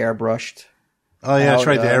airbrushed. Oh yeah, that's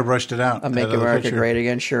right. They airbrushed it out. A "Make America Great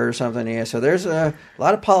Again" shirt or something. Yeah. So there's a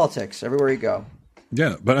lot of politics everywhere you go.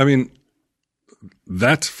 Yeah, but I mean,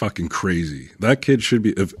 that's fucking crazy. That kid should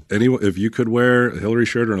be. If you could wear a Hillary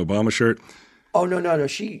shirt or an Obama shirt. Oh no.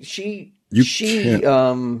 She can't.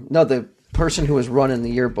 No, the person who was running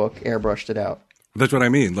the yearbook airbrushed it out. That's what I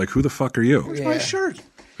mean. Like, who the fuck are you? Where's my shirt?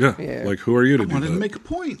 Yeah. Like, who are you to I do wanted that? to make a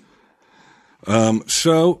point.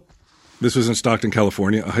 So, this was in Stockton,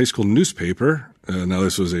 California, a high school newspaper. Now,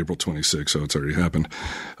 this was April 26, so it's already happened.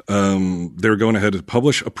 They were going ahead to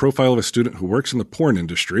publish a profile of a student who works in the porn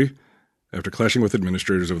industry. after clashing with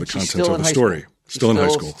administrators over the contents still of in the high story. school. Still in high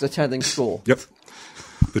school. Attending school. Yep.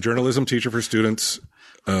 The journalism teacher for students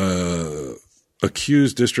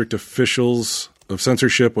accused district officials of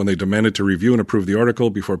censorship when they demanded to review and approve the article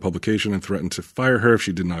before publication and threatened to fire her if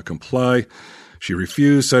she did not comply. She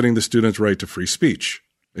refused, citing the student's right to free speech.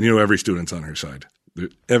 And every student's on her side.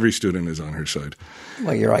 Every student is on her side.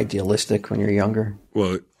 Well, you're idealistic when you're younger.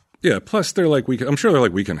 Well, yeah. Plus, they're like, I'm sure they're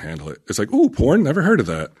like, we can handle it. It's like, ooh, porn. Never heard of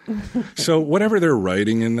that. So whatever they're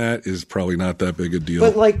writing in that is probably not that big a deal.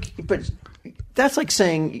 But that's like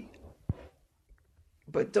saying,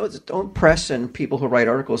 but don't press and people who write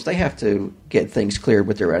articles, they have to get things cleared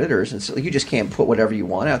with their editors. And so you just can't put whatever you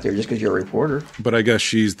want out there just because you're a reporter. But I guess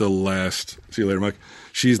she's the last. See you later, Mike.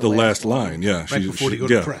 She's the last line. Yeah. Right before they go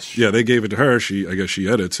to press. Yeah, they gave it to her. I guess she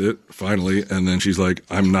edits it finally. And then she's like,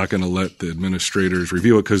 I'm not going to let the administrators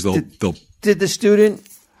review it because they'll.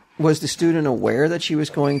 Was the student aware that she was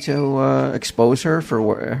going to expose her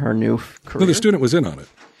for her new career? No, the student was in on it.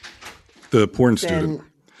 The porn student.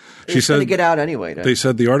 She said to get out anyway. They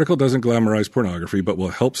said the article doesn't glamorize pornography, but will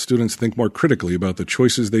help students think more critically about the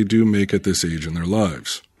choices they do make at this age in their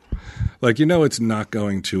lives. Like, it's not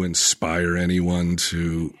going to inspire anyone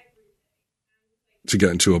to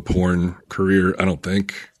get into a porn career, I don't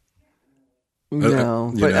think.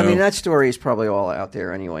 No, but I mean, that story is probably all out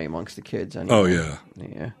there anyway amongst the kids. Anyway. Oh, yeah.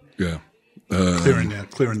 Yeah.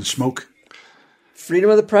 Clearing the smoke. Freedom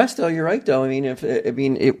of the press, though, you're right, though. I mean,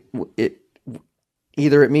 it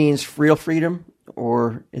either it means real freedom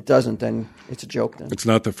or it doesn't, then it's a joke then. It's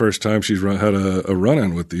not the first time she's had a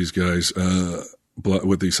run-in with these guys,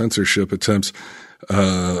 with these censorship attempts.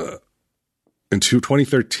 In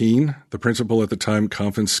 2013, the principal at the time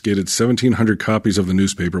confiscated 1,700 copies of the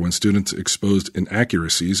newspaper when students exposed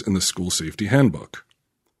inaccuracies in the school safety handbook.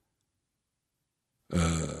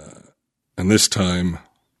 And this time,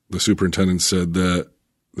 the superintendent said that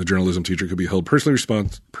the journalism teacher could be held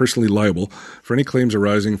personally liable for any claims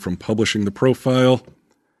arising from publishing the profile.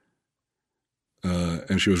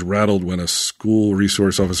 And she was rattled when a school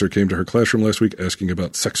resource officer came to her classroom last week asking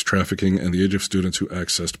about sex trafficking and the age of students who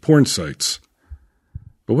accessed porn sites.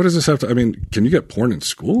 But what does this have to – I mean, can you get porn in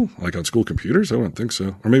school? Like on school computers? I don't think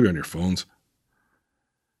so. Or maybe on your phones.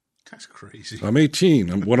 That's crazy. I'm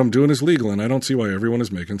 18. What I'm doing is legal, and I don't see why everyone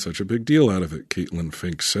is making such a big deal out of it, Caitlin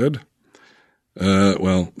Fink said.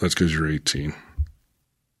 Well, that's because you're 18.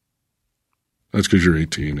 That's because you're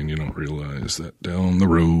 18 and you don't realize that down the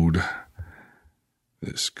road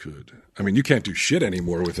this could – I mean, you can't do shit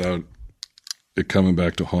anymore without it coming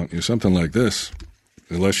back to haunt you. Something like this.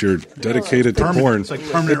 Unless you're dedicated to porn. It's like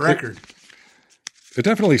permanent record. It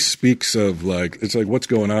definitely speaks of it's like what's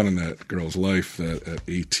going on in that girl's life at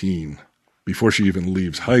 18 before she even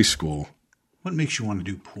leaves high school. What makes you want to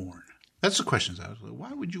do porn? That's the question. I was like,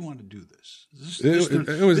 why would you want to do this? Is this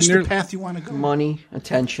the path you want to go? Money,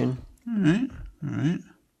 attention. All right.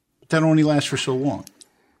 But that only lasts for so long.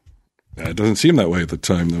 It doesn't seem that way at the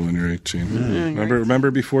time, though, when you're 18. Mm-hmm.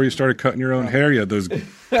 Remember before you started cutting your own hair, you had those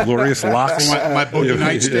glorious locks? My Boogie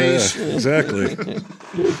Nights days. Exactly.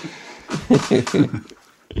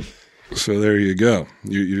 So there you go.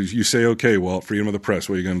 You say, okay, Walt, freedom of the press.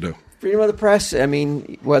 What are you going to do? Freedom of the press, I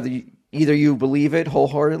mean, whether either you believe it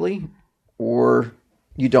wholeheartedly or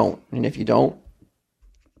you don't. And if you don't,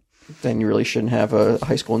 then you really shouldn't have a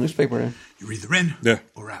high school newspaper then. You're either in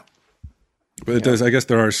or out. But it does. I guess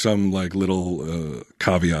there are some little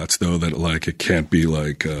caveats, though, that it can't be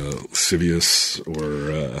lascivious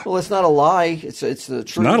or. Well, it's not a lie. It's the truth.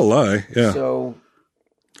 It's not a lie. Yeah. So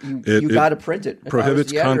you got to print it.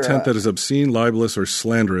 Prohibits content that is obscene, libelous, or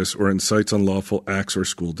slanderous, or incites unlawful acts or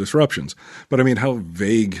school disruptions. But I mean, how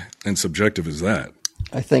vague and subjective is that?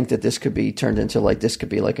 I think that this could be turned into this could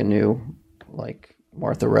be a new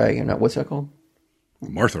Martha Ray. What's that called?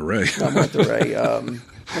 Martha Ray. Not Martha Ray.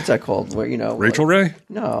 What's that called? Where Rachel Ray?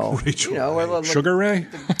 No, Rachel. Sugar Ray?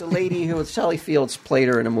 The lady who Sally Fields played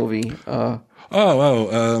her in a movie. Norma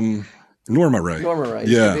Ray. Norma Ray.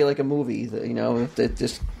 Yeah. It could be like a movie that if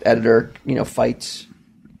this editor fights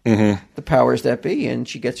the powers that be, and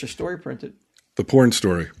she gets her story printed. The porn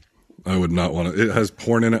story. I would not want to. It has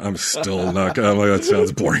porn in it. I'm still not. I'm like, that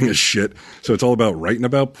sounds boring as shit. So it's all about writing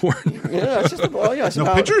about porn. Yeah, it's just it's no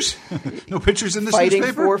about pictures. No pictures in this fighting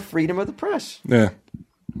newspaper? for freedom of the press. Yeah,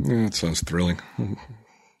 it sounds thrilling.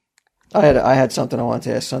 I had something I wanted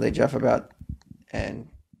to ask Sunday Jeff about, and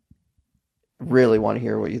really want to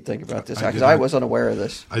hear what you think about this because I was unaware of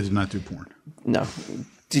this. I did not do porn. No.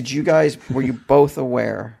 Did you guys? Were you both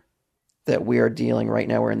aware that we are dealing right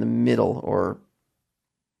now? We're in the middle or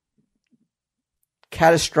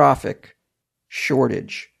catastrophic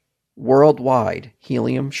shortage worldwide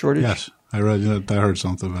helium shortage. Yes, I heard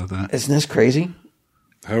something about that. Isn't this crazy?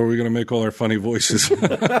 How are we going to make all our funny voices? What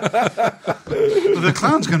the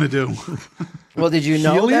clown's going to do? Well, did you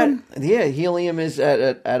know Helium? that? Yeah, helium is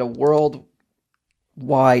at a worldwide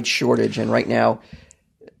shortage, and right now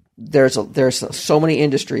there's so many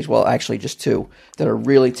industries. Well, actually, just two that are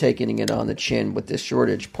really taking it on the chin with this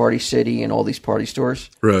shortage. Party City and all these party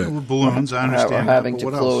stores, Right. Balloons, I understand. are having to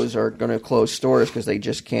but what close else? or going to close stores because they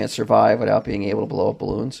just can't survive without being able to blow up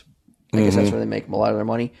balloons. I guess that's where they make a lot of their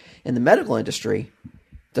money. And the medical industry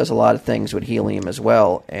does a lot of things with helium as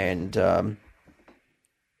well, and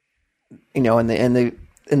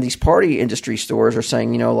and these party industry stores are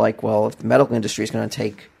saying, well, if the medical industry is going to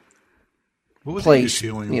take What would they place, use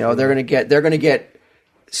helium for? they're going to get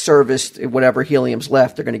serviced whatever helium's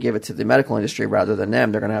left. They're going to give it to the medical industry rather than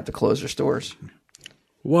them. They're going to have to close their stores.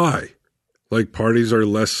 Why? Like parties are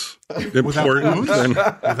less important than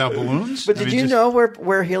Without balloons? But did you know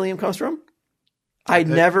where helium comes from? I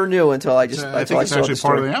never knew until I think saw it's actually the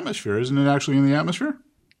part of story. the atmosphere. Isn't it actually in the atmosphere?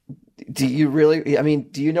 Do you really? I mean,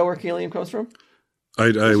 do you know where helium comes from?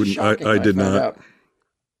 I Shocking when did found not. out.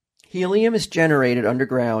 Helium is generated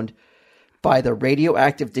underground by the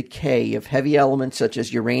radioactive decay of heavy elements such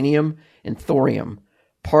as uranium and thorium.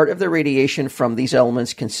 Part of the radiation from these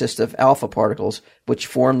elements consists of alpha particles, which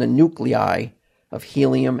form the nuclei of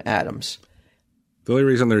helium atoms. The only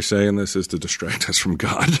reason they're saying this is to distract us from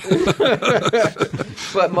God.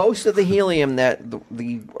 But most of the helium that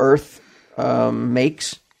the Earth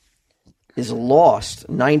makes is lost.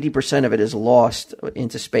 90% of it is lost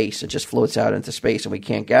into space. It just floats out into space, and we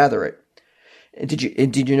can't gather it. And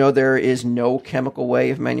did you know there is no chemical way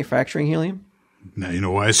of manufacturing helium? Now you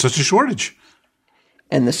know why it's such a shortage.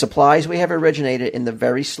 And the supplies we have originated in the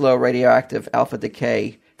very slow radioactive alpha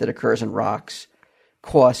decay that occurs in rocks.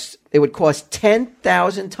 It would cost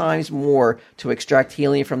 10,000 times more to extract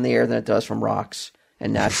helium from the air than it does from rocks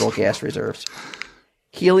and natural gas reserves.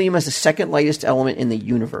 Helium is the second lightest element in the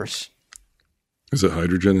universe. Is it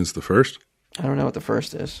hydrogen is the first? I don't know what the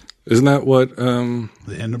first is. Isn't that what The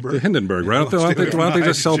Hindenburg? the Hindenburg? Why don't they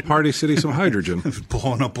just sell Party City some hydrogen?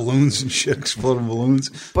 Blowing up balloons and shit, exploding balloons.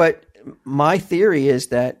 But my theory is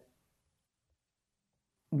that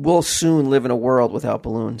we'll soon live in a world without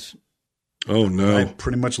balloons. Oh I no!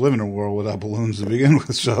 pretty much live in a world without balloons to begin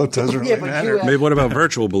with, so it doesn't really but matter. you- Maybe what about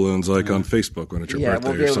virtual balloons like on Facebook when it's your Yeah, birthday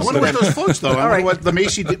we'll be or able to- I wonder something? what those floats, though. I wonder right. what the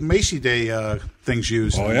Macy Day things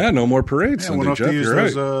use. Oh yeah, no more parades I Sunday, wonder if Jeff. they use You're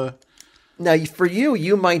right. those. Now, for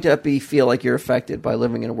you might not feel like you're affected by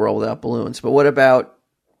living in a world without balloons. But what about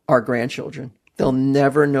our grandchildren? They'll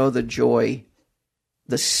never know the joy,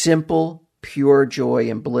 the simple, pure joy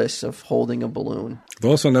and bliss of holding a balloon. They'll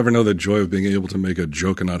also never know the joy of being able to make a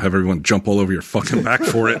joke and not have everyone jump all over your fucking back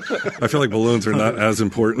for it. I feel like balloons are not as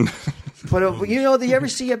important. But do you ever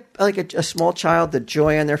see a small child, the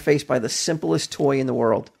joy on their face by the simplest toy in the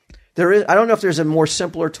world? There is. I don't know if there's a more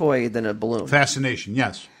simpler toy than a balloon. Fascination,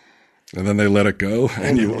 yes. And then they let it go,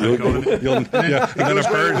 and and then a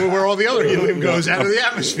bird, Where all the other helium goes out of the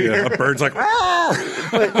atmosphere. a bird's like, "Ah!"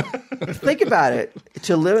 But think about it.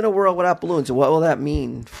 To live in a world without balloons, what will that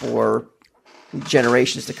mean for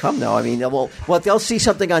generations to come, though? I mean, they'll see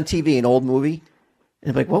something on TV, an old movie, and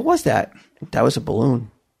they'll be like, what was that? That was a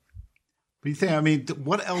balloon. But you think, I mean,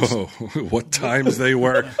 what else? Oh, what times they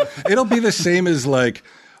were. It'll be the same as like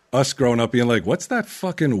us growing up being like, what's that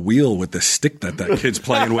fucking wheel with the stick that kid's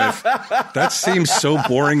playing with? That seems so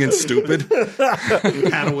boring and stupid.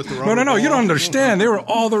 Paddle with the rubber No, you ball? don't understand. They were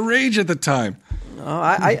all the rage at the time.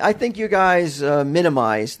 I think you guys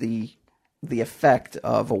minimize the effect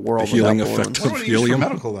of a world healing without balloons. effect. What do they use for Helium?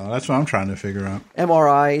 medical, though? That's what I'm trying to figure out.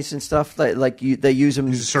 MRIs and stuff they use them.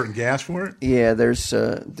 Is a certain gas for it? Yeah, there's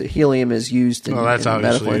the helium is used in, Oh, that's in the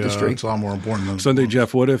medical obviously industry. it's a lot more important than Sunday,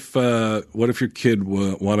 Jeff, what if your kid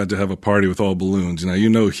wanted to have a party with all balloons? Now,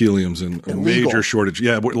 helium's in a Illegal. major shortage.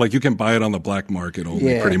 Yeah, like you can buy it on the black market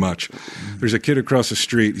only, Yeah. pretty much. There's a kid across the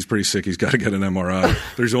street. He's pretty sick. He's got to get an MRI.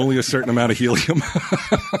 There's only a certain amount of helium.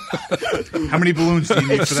 How many balloons do you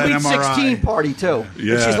need for that Sweet MRI? 16 party too.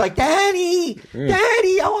 Yeah. And she's like, Daddy,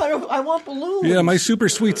 I want balloons. Yeah, my super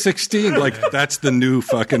sweet 16. Like, that's the new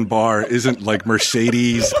fucking bar. Isn't like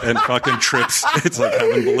Mercedes and fucking trips. It's like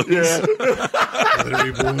having balloons.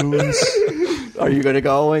 Glittery balloons. Are you going to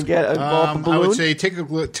go and get a balloon? I would say take a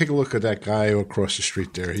look at that guy across the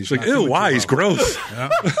street there. He's It's like, not ew, doing why? too He's well. gross.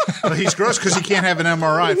 Well, he's gross because he can't have an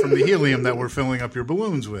MRI from the helium that we're filling up your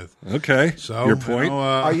balloons with. Okay. So Your point?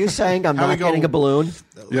 Are you saying I'm how we not go- getting a balloon?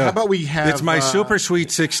 Yeah. How about we have? It's my super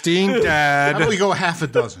sweet 16, Dad. How about we go half a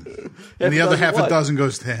dozen, and the other dozen half what? a dozen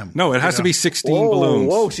goes to him? No, it has to be 16 Whoa, balloons.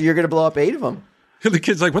 whoa! So you're going to blow up 8 of them? And the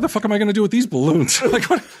kid's like, what the fuck am I going to do with these balloons? Like,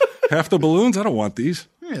 what? Half the balloons? I don't want these.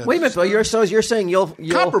 Yeah, Wait a minute, though. You're saying you'll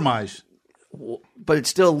compromise. but it's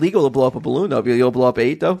still legal to blow up a balloon, though. You'll blow up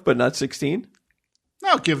 8, though, but not 16.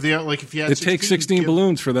 No, give the if you had. It takes 16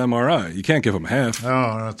 balloons for the MRI. You can't give them half.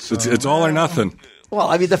 Oh, it's all or nothing. Well,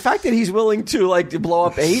 I mean, the fact that he's willing to to blow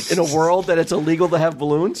up 8 in a world that it's illegal to have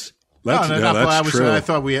balloons. That's true. I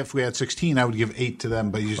thought if we had 16, I would give 8 to them.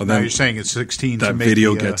 But now you're saying it's 16. That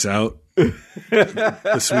video gets out.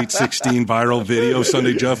 The Sweet 16 viral video.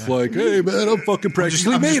 Sunday Jeff like, hey man, I'm fucking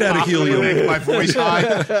practically made out of helium. Making my voice high.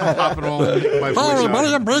 I'm popping all my voice Hey, buddy,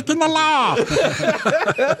 high. I'm breaking the law. Check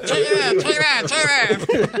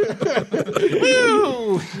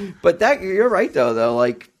that. But you're right, though.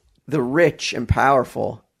 Like, the rich and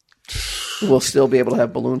powerful will still be able to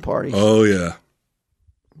have balloon parties. Oh yeah.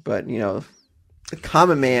 But, the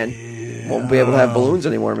common man won't be able to have balloons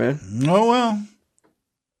anymore, man. Oh, well.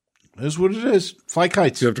 It is what it is. Fly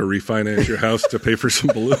kites. You have to refinance your house to pay for some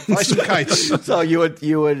balloons. Fly some kites. So you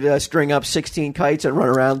would string up 16 kites and run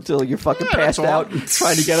around until you're fucking passed out,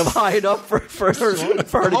 trying to get them high enough for her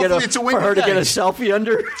to get a selfie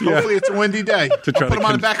under. Hopefully it's a windy day. I'll put them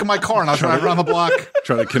on the back of my car and I'll drive around the block.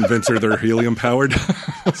 Try to convince her they're helium powered.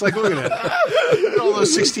 It's like, look at that. Look at all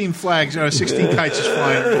those 16 flags, 16 kites just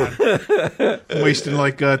flying around. Wasting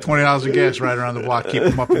like $20 of gas right around the block, keep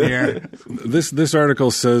them up in the air. This article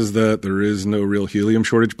says that there is no real helium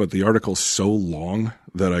shortage, but the article's so long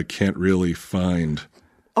that I can't really find.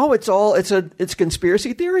 Oh, it's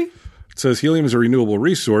conspiracy theory? It says helium is a renewable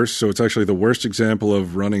resource, so it's actually the worst example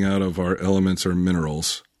of running out of our elements or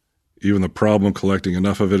minerals. Even the problem of collecting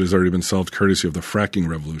enough of it has already been solved courtesy of the fracking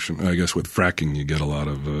revolution. I guess with fracking you get a lot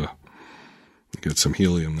of you get some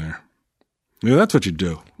helium there. Yeah, that's what you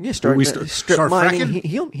do. Yeah, start mining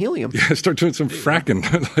helium. Yeah, start doing some fracking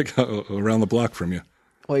like around the block from you.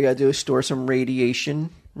 All you got to do is store some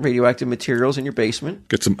radioactive materials in your basement.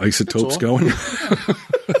 Get some isotopes going. A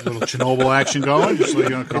little Chernobyl action going. Just so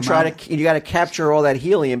you come you got to capture all that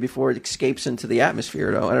helium before it escapes into the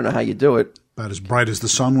atmosphere, though. I don't know how you do it. About as bright as the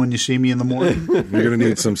sun when you see me in the morning. You're going to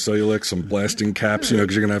need some cellulix, some blasting caps,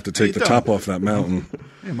 because you're going to have to take the top off that mountain.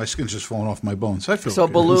 Yeah, my skin's just falling off my bones. I feel so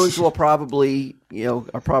good. Balloons will probably,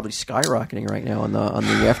 are probably skyrocketing right now on the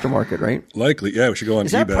aftermarket, right? Likely, yeah. We should go on eBay.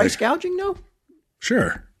 Is that price gouging, though?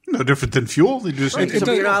 Sure. No different than fuel. They do the same thing.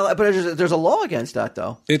 But there's a law against that,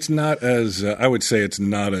 though. It's not as I would say it's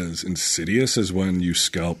not as insidious as when you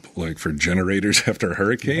scalp like for generators after a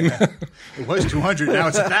hurricane. Yeah. It was 200, now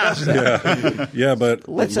it's 1,000. Yeah, but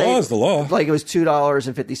the law is the law. Like it was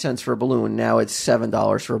 $2.50 for a balloon. Now it's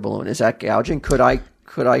 $7 for a balloon. Is that gouging? Could I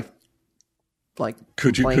like?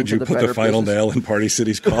 Could you put the final nail in Party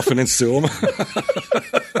City's coffin and sue him?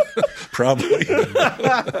 Probably.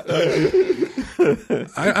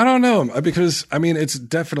 I don't know, because I mean it's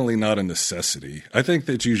definitely not a necessity. I think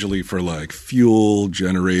that's usually for like fuel,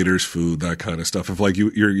 generators, food, that kind of stuff. If like you're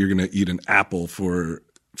going to eat an apple for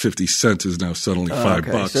 50 cents is now suddenly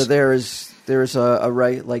 $5. So there's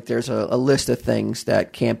a list of things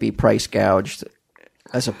that can't be price gouged,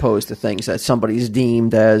 as opposed to things that somebody's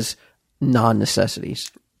deemed as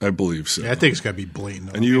non-necessities. I believe so. Yeah, I think it's got to be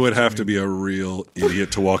blatant. And you would have to be a real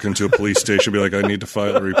idiot to walk into a police station and be like, I need to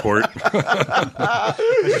file a report. I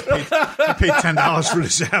paid $10 for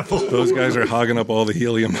this apple. Those guys are hogging up all the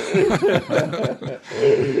helium.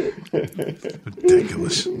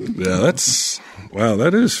 Ridiculous. Yeah,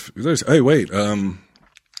 that is. Hey, wait.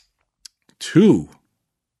 2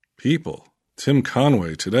 people, Tim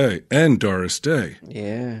Conway today and Doris Day.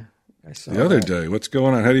 Yeah. I saw the other that. day. What's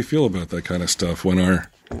going on? How do you feel about that kind of stuff?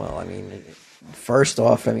 Well, I mean, first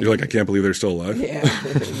off, you're like, I can't believe they're still alive. Yeah,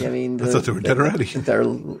 I mean, I thought they were dead already.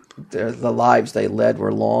 The lives they led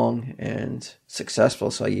were long and successful,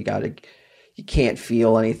 so you can't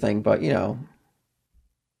feel anything. But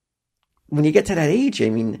when you get to that age, I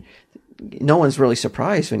mean, no one's really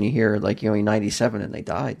surprised when you hear like 97 and they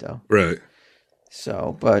died, though. Right.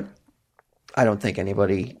 So, but I don't think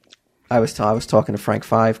anybody. I was talking to Frank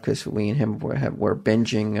Five because we and him were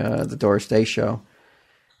binging the Doris Day show,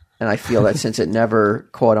 and I feel that since it never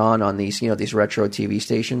caught on these these retro TV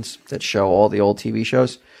stations that show all the old TV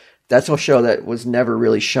shows, that's a show that was never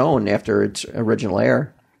really shown after its original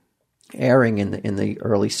airing in the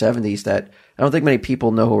early 70s. That I don't think many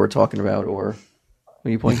people know who we're talking about. Or what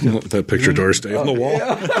are you pointing to? That picture Doris Day on the wall.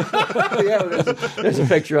 Yeah, there's a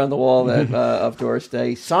picture on the wall of Doris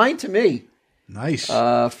Day signed to me. Nice.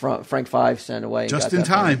 Frank Five sent away. Just in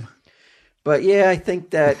time. But yeah, I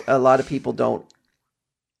think that a lot of people don't.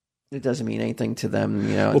 it doesn't mean anything to them.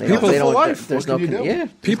 You know, Well, people- they don't. Life. There's What no. can you do? Yeah,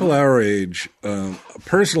 People our age,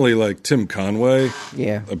 personally, like Tim Conway.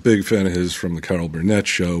 yeah. A big fan of his from the Carol Burnett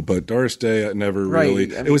show, but Doris Day, I never Right,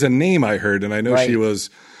 really. I mean- it was a name I heard, and I know she Right. was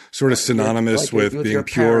sort of synonymous Like with being your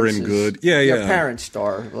pure and parents' good. Yeah, Your yeah. parents'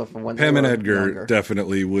 star from when they Pam and were Edgar younger.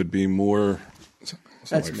 definitely would be more.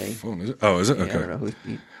 That's my me. Phone, is it? Oh, is it? Yeah, Okay. I don't know who's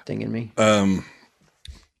dinging me.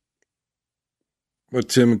 But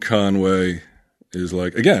Tim Conway is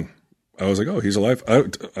like, again, I was like, oh, he's alive.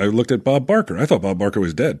 I looked at Bob Barker. I thought Bob Barker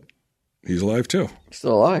was dead. He's alive too.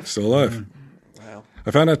 Still alive. Still alive. Wow.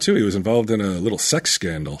 I found out too he was involved in a little sex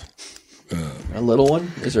scandal A little one?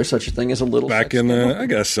 Is there such a thing as a little? back sex in scandal? I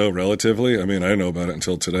guess so, relatively. I mean, I didn't know about it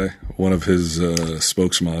until today. One of his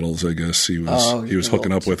spokesmodels, I guess he was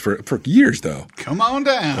hooking up with for years though. Come on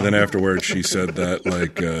down. And then afterwards, she said that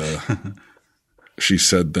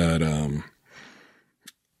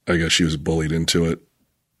I guess she was bullied into it.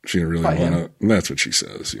 She didn't really By want him? to. And that's what she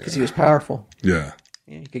says. Yeah. Because he was powerful. Yeah.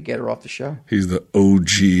 Yeah, you could get her off the show. He's the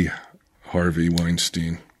OG Harvey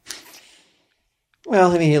Weinstein.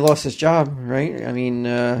 Well, I mean, he lost his job, right? I mean,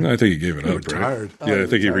 No, I think he gave it up, retired. right? Yeah, I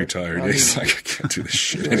think he retired. retired. Oh, He's like, I can't do this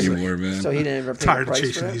shit anymore, man. so he didn't ever pay Tired the of price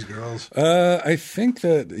chasing for these that? girls. I think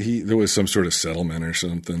that there was some sort of settlement or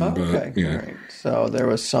something, Oh, but okay, yeah, all right. So there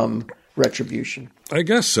was some retribution. I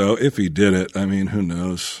guess so. If he did it, I mean, who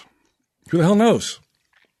knows? Who the hell knows?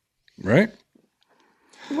 Right?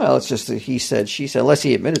 Well, it's just a he said, she said, unless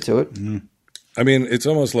he admitted to it. I mean, it's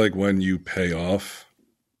almost like when you pay off.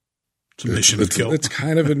 It's a mission of guilt. It's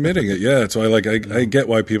kind of admitting it. Yeah. So I get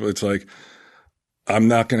why people, it's like, I'm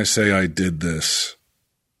not going to say I did this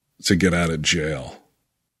to get out of jail.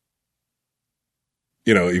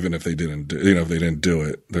 You know, even if they didn't do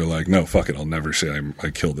it, they're like, no, fuck it. I'll never say I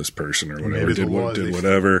killed this person or whatever. Maybe the law, did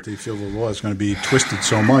whatever. They feel the law is going to be twisted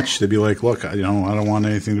so much. They'd be like, look, I don't want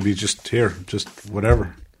anything to be just here, just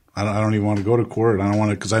whatever. I don't even want to go to court. I don't want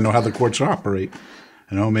to, because I know how the courts operate.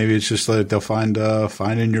 You know, maybe it's just like they'll find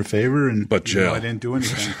in your favor, and But jail. I didn't do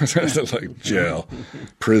anything. Like jail,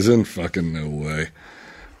 prison, fucking no way.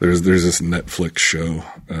 There's this Netflix show.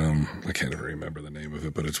 I can't even remember the name of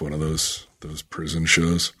it, but it's one of those prison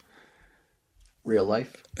shows, Real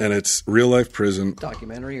life and it's real life prison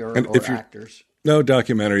documentary or if you're- actors. No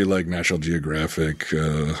documentary like National Geographic,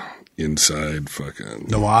 Inside, fucking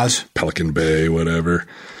No Oz. Pelican Bay, whatever.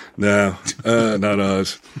 No, not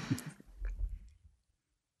Oz.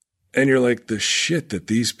 And you're like, the shit that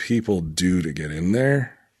these people do to get in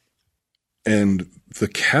there and the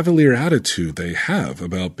cavalier attitude they have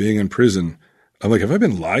about being in prison. I'm like, have I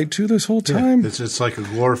been lied to this whole time? It's like a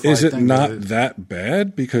glorified Is it thing. not that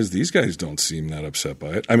bad? Because these guys don't seem that upset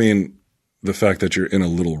by it. I mean, the fact that you're in a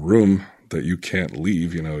little room that you can't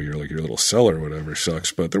leave, you know, you're like your little cell or whatever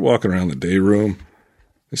sucks, but they're walking around the day room.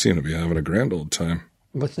 They seem to be having a grand old time.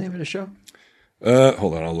 What's the name of the show?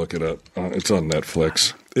 Hold on, I'll look it up. It's on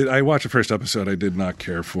Netflix. I watched the first episode. I did not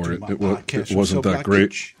care for it. It wasn't that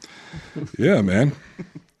great. Yeah, man.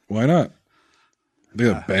 Why not? They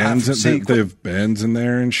have bands. They have bands in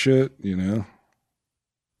there and shit. You know,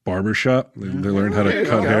 barbershop. They learn how to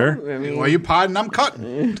cut hair. I mean, While you podding, I'm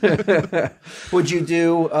cutting. would you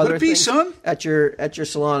do other it be, things son. at your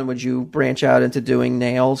salon? Would you branch out into doing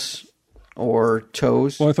nails or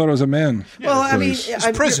toes? Well, I thought it was a man. Well, I mean,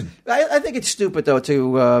 It's prison. I think it's stupid though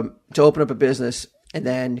to open up a business and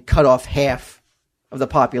then cut off half of the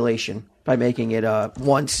population by making it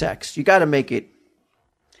one sex. You got to make it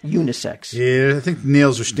unisex. Yeah, I think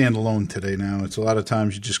nails are standalone today now. It's a lot of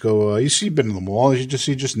times you just go, you've been in the mall, you just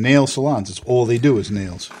see just nail salons. It's all they do is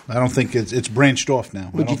nails. I don't think it's branched off now.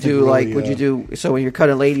 Would you do so when you're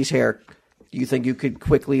cutting ladies' hair? Do you think you could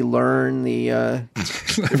quickly learn the?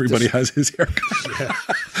 Everybody has his haircut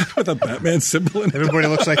with a Batman symbol in it. Everybody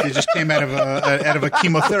looks like they just came out of a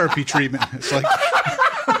chemotherapy treatment. It's like,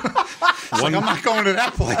 I'm not going to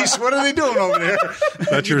that place. What are they doing over there?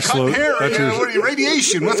 That's your slogan. What are you,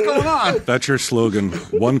 radiation? What's going on? That's your slogan.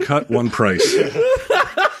 One cut, one price.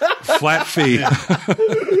 Flat fee.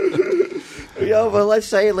 You know, but let's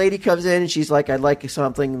say a lady comes in and she's like, "I'd like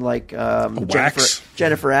something like wax.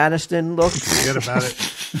 Jennifer Aniston look." Forget about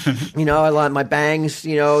it. You know, I want my bangs,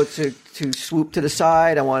 you know, to swoop to the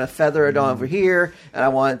side. I want to feather it over here, and I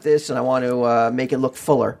want this, and I want to make it look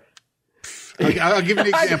fuller. I'll give you an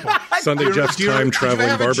example. Sunday Jeff's time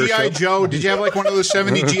traveling barber G.I. shop. Joe? Did you have like one of those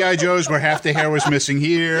 70 G.I. Joes where half the hair was missing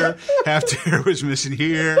here, half the hair was missing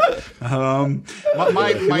here?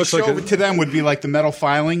 My show to them would be like the metal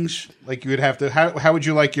filings. Like you would have to. How would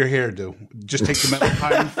you like your hair do? Just take the metal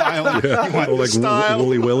filing. Yeah. You want Or like style?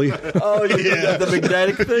 Wooly Willy. Oh, yeah, the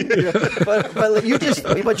magnetic thing.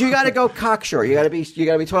 Yeah. But you got to go cocksure. You got to be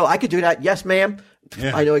 12. I could do that. Yes, ma'am.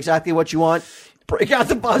 Yeah. I know exactly what you want. Break out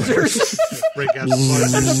the buzzers. Break out the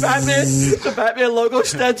buzzers. the Batman logo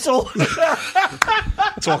stencil.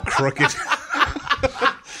 It's all crooked.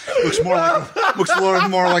 looks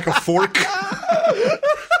more like a fork.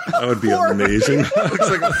 That would be amazing. Looks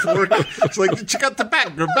like a fork. It's like, check out the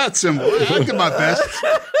bat symbol. I did my best.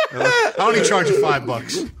 I only charge you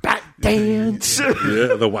 $5. Bat dance.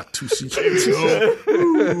 Yeah, the Watusi.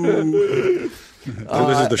 So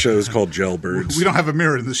this is the show is called Jailbirds. We don't have a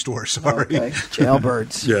mirror in the store. Sorry. Okay.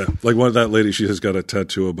 Jailbirds. Yeah, like one of that lady, she has got a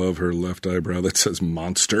tattoo above her left eyebrow that says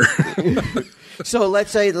 "monster." So let's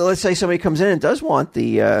say somebody comes in and does want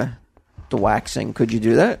the waxing. Could you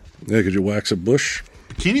do that? Yeah, could you wax a bush?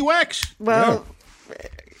 Bikini wax? Well,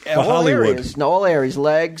 all Hollywood. areas. No, all areas.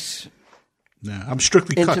 Legs. Yeah, I'm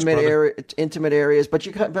strictly cuts, brother. Intimate areas. But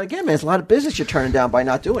again, man, there's a lot of business you're turning down by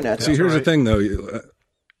not doing that. See, here's the thing, though.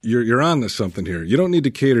 You're on to something here. You don't need to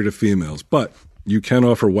cater to females, but you can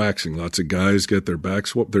offer waxing. Lots of guys get their back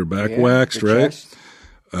waxed, right? Chest.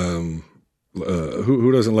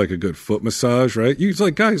 Who doesn't like a good foot massage, right? It's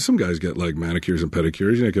like some guys get like manicures and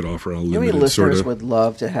pedicures. You could offer Many unlimited listeners sort of. would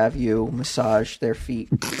love to have you massage their feet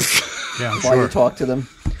Yeah, I'm while sure. you talk to them.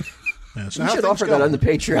 Yeah, so You how should things offer go? that on the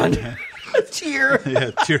Patreon. A tier.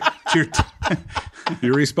 Yeah, tier.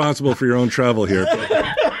 You're responsible for your own travel here.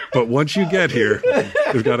 But once you get here,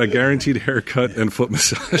 you've got a guaranteed haircut and foot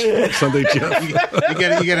massage. Sunday Jeff. You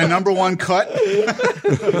get a number one cut.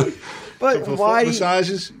 But For why foot do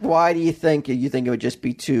massages? why do you think it would just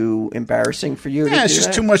be too embarrassing for you? Yeah, to it's do just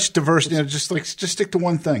that? too much diversity. Just stick to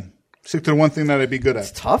one thing. Stick to the one thing that I'd be good It's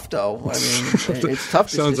at. tough, though. I mean, it's tough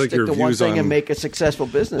to Sounds just like stick your to one views thing on- and make a successful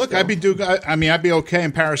business. Look, though. I'd be okay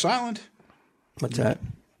in Paris Island. What's that?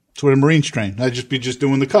 It's where the Marines train. I'd just be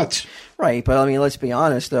doing the cuts. Right, but I mean, let's be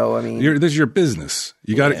honest, though. I mean, This is your business.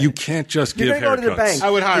 You got You can't just you're give going to go to the haircuts. bank. I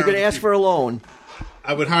would hire You're going to other ask for a loan.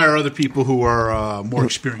 I would hire other people who are more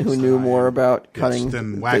experienced, Who than knew I more am. about cutting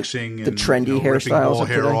than the- waxing, the and, trendy ripping hairstyles ball of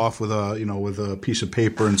hair today. off with a piece of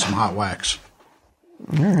paper and some hot wax.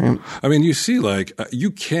 I mean, you see,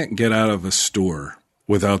 you can't get out of a store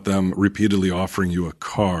without them repeatedly offering you a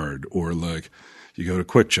card, or like you go to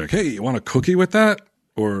Quick Check. Hey, you want a cookie with that?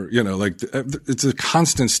 Or, it's a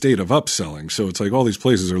constant state of upselling. So it's like all these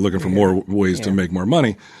places are looking for more ways to make more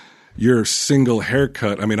money. Your single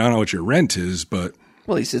haircut, I mean, I don't know what your rent is, but.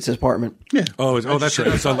 Well, at least it's his apartment. Yeah. Oh, that's right.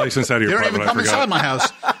 It's unlicensed out of They your don't even apartment. come I inside forgot. my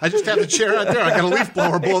house. I just have the chair out there. I got a leaf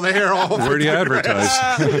blower, blow the hair off. Where do you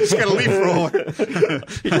advertise? Just got a leaf roller.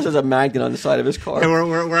 He just has a magnet on the side of his car. Yeah,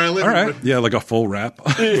 where I live. All right. Yeah, like a full wrap.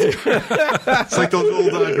 It's like those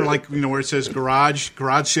old, where it says garage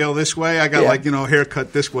sale this way. I got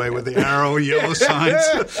haircut this way with the arrow and yellow signs.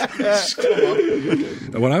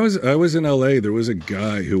 When I was in LA, there was a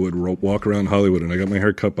guy who would walk around Hollywood, and I got my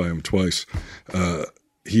hair cut by him twice.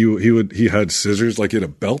 He had scissors, like he had a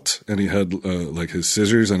belt, and he had like his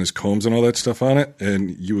scissors and his combs and all that stuff on it.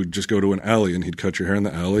 And you would just go to an alley, and he'd cut your hair in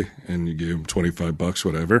the alley, and you gave him $25,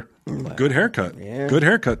 whatever. Wow. Good haircut. Yeah. Good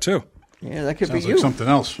haircut too. Yeah, that could Sounds be like you. something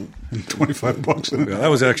else. $25. Yeah, that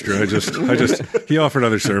was extra. He offered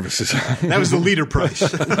other services. That was the leader price.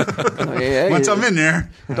 Yeah, Once I'm in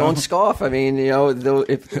there, don't scoff. I mean,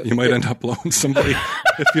 if You might end up blowing somebody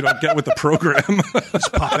if you don't get with the program.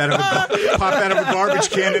 just pop out of a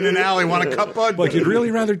garbage can in an alley. Want a cup, bud? Like, you'd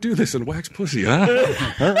really rather do this than wax pussy, huh?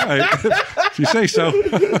 All right. If you say so.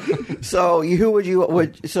 so, you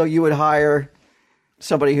would hire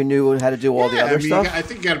somebody who knew how to do all the other stuff. I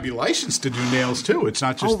think you got to be licensed to do nails too. It's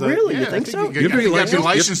not just. Oh, really? You I think so? You got to be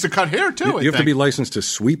licensed to cut hair too. You have to be licensed to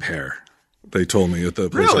sweep hair. They told me at the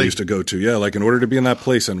place I Really? used to go to. Yeah, like in order to be in that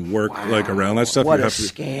place and work like around that stuff, What you a have to.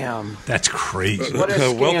 scam! That's crazy. What a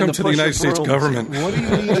scam Welcome to to the push United a States broom. government. What do you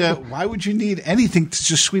need? Why would you need anything to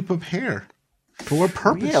just sweep up hair? For what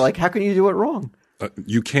purpose? Yeah, like how can you do it wrong?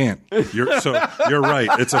 You can't. You're right.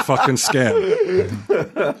 It's a fucking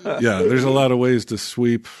scam. Yeah, there's a lot of ways to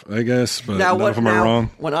sweep, I guess, but none of them are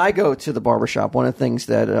wrong. When I go to the barbershop, one of the things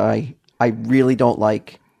that I really don't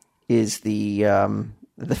like is the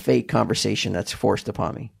fake conversation that's forced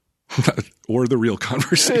upon me. Or the real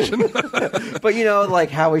conversation. But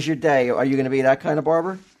like, how was your day? Are you going to be that kind of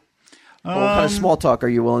barber? What kind of small talk are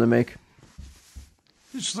you willing to make?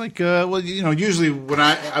 It's like, usually when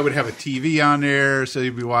I would have a TV on there, so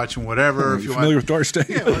you'd be watching whatever. If you're familiar with Doris Day?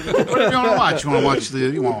 Yeah, whatever you want to watch. You want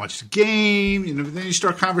to watch the game. Then you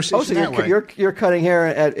start conversation so that way. You're cutting hair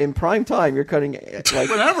in prime time. You're cutting like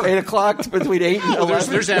whatever 8 o'clock between 8 and 11.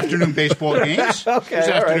 There's afternoon baseball games. There's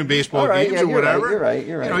afternoon baseball games or whatever.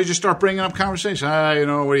 You're right. You just start bringing up conversation.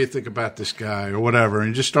 What do you think about this guy or whatever, and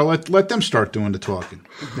you just start let them start doing the talking.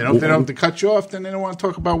 If they don't have to cut you off, then they don't want to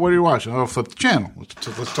talk about what you're watching. I'll flip the channel.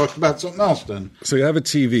 Let's talk about something else then. So you have a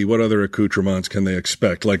TV. What other accoutrements can they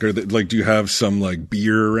expect? Like, do you have some like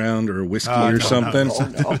beer around or whiskey or something? No.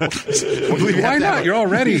 Why not? You're all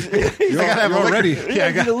ready. You're all ready. Yeah,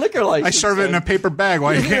 I got a liquor license. I serve it in a paper bag.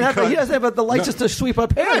 Why He doesn't have the license to sweep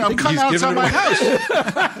up hair. I'm cutting outside my house.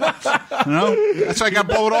 That's why I got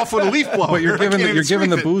blowed off with a leaf blower. But you're giving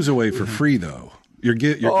the booze away for free, though. You're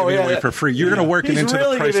giving it away for free. You're going to work it into the price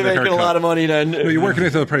of the haircut. He's really making a lot of money then. No, you're working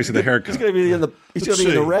into the price of the haircut. He's going to be in the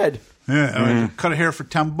red. Yeah, cut a hair for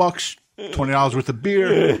 $10, $20 worth of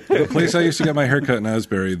beer. The place I used to get my haircut in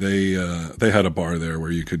Asbury, they had a bar there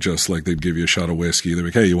where you could just they'd give you a shot of whiskey. They'd be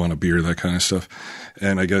like, hey, you want a beer, that kind of stuff.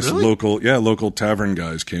 And I guess local tavern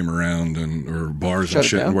guys came around or bars and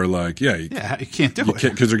shit, and were like, you can't do it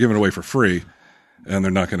because they're giving it away for free. And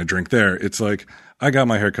they're not going to drink there. It's like, I got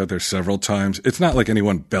my hair cut there several times. It's not like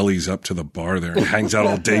anyone bellies up to the bar there and hangs out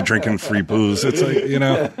all day drinking free booze. It's like,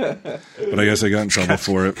 but I guess I got in trouble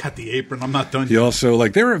for it. Cut the apron. I'm not done He also,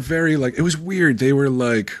 they were very, it was weird. They were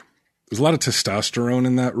there's a lot of testosterone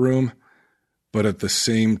in that room, but at the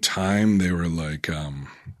same time, they were like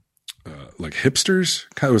hipsters.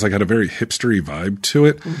 Kind of was had a very hipstery vibe to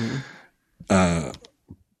it. Mm-hmm.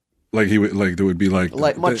 There would be much the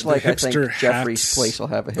like I think hipster Jeffrey's place will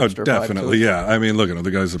have a hipster. Oh, definitely, yeah. I mean, look,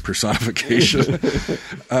 the guy's a personification.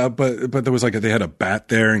 But there was they had a bat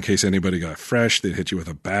there in case anybody got fresh. They'd hit you with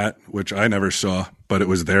a bat, which I never saw, but it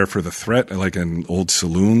was there for the threat, like in old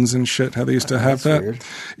saloons and shit. How they used to have that. Weird.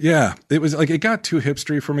 Yeah, it was it got too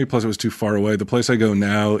hipstery for me. Plus, it was too far away. The place I go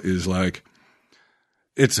now is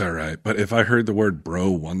it's all right, but if I heard the word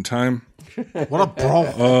bro one time. What a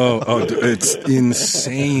bro. Oh, it's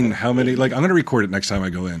insane how many. I'm going to record it next time I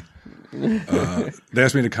go in. They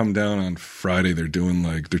asked me to come down on Friday. They're doing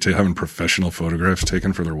they're having professional photographs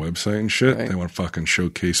taken for their website and shit. Right. They want to fucking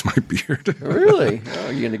showcase my beard. Really?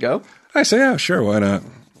 Are you going to go? I say, yeah, sure. Why not?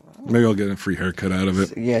 Maybe I'll get a free haircut out of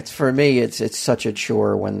it. Yeah, for me, it's such a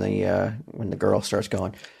chore when the girl starts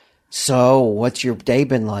going, so what's your day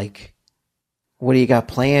been like? What do you got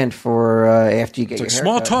planned for after you get your haircut?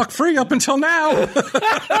 Small talk free up until now. Is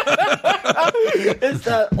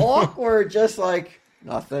that awkward? Just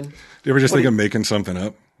nothing. Do you ever just think of making something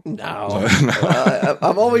up? No.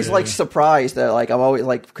 I'm always surprised that I'm always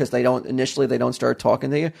because they don't start talking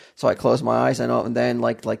to you. So I close my eyes and then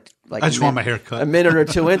I just want my hair cut. A minute or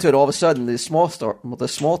two into it, all of a sudden the small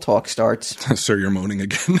talk starts. Sir, you're moaning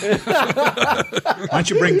again. Why don't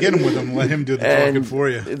you bring Gideon with him and let him do the talking for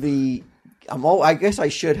you? I guess I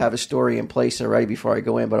should have a story in place already before I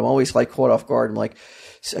go in, but I'm always caught off guard. I'm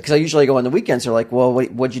because I usually go on the weekends. They're like, well,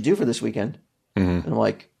 what'd you do for this weekend? Mm-hmm. And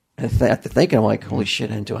I'm after thinking, I'm like, holy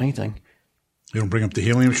shit, I didn't do anything. You don't bring up the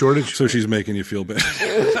helium shortage? So she's making you feel bad.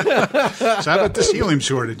 So how about this helium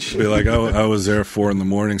shortage? Be like, I was there at 4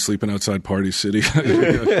 a.m, sleeping outside Party City.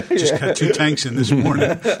 Just got 2 tanks in this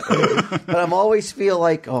morning. But I'm always feel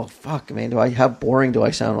like, oh, fuck, man, how boring do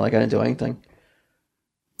I sound? I didn't do anything.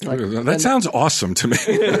 That sounds awesome to me.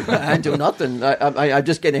 I didn't do nothing. I'm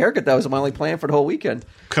just getting a haircut. That was my only plan for the whole weekend.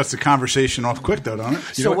 Cuts the conversation off quick, though, don't it?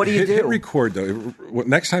 So what do you do? Hit record, though.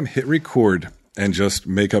 Next time, hit record and just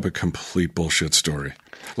make up a complete bullshit story.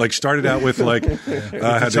 Started out with I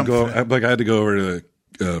had to go over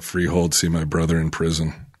to Freehold, see my brother in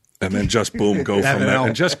prison, and then just boom, go from there,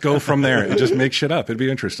 and just go from there, and just make shit up. It'd be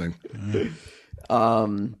interesting.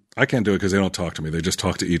 I can't do it because they don't talk to me. They just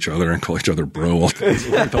talk to each other and call each other bro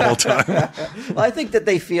the whole time. Well, I think that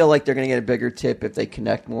they feel like they're going to get a bigger tip if they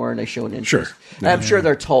connect more and they show an interest. Sure. Yeah. I'm sure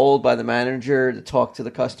they're told by the manager to talk to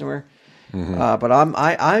the customer. Mm-hmm. But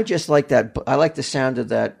I just like that. I like the sound of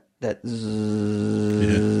that zzz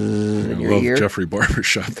in your ear. Jeffrey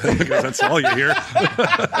Barbershop. That's all you hear.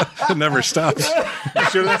 It never stops.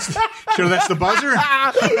 Sure that's the buzzer?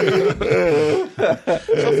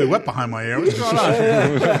 Something wet behind my ear. What's going on?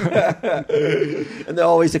 And they're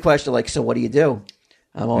always the question so what do you do?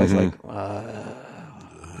 I'm always I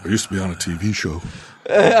used to be on a TV show.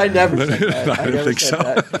 I never said that. I didn't think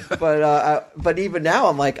so. But even now,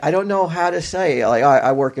 I'm I don't know how to say.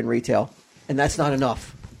 I work in retail, and that's not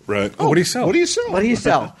enough. Right. Oh, what do you sell? What do you sell? What do you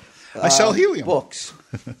sell? I sell helium. Books.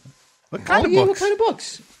 What kind of books? What kind of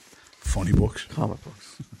books? Funny books. Comic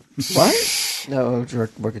books. What? No,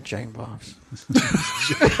 work at Giant Bob's.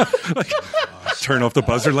 Turn off the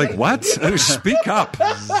buzzer like, what? Speak up,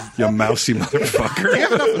 you mousy motherfucker. Do you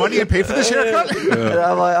have enough money to pay for this haircut? And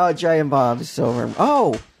I'm like, oh, Giant Bob's silver.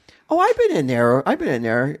 Oh, I've been in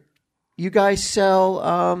there. You guys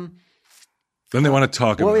sell. Then they want to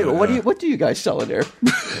talk about it. What do you guys sell in there?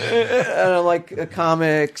 And I'm like,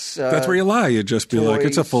 comics. That's where you lie. You just be toys. like,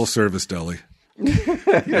 it's a full service deli.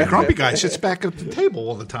 Yeah, grumpy guy sits back at the table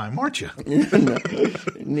all the time, aren't you?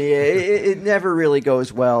 It never really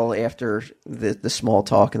goes well after the small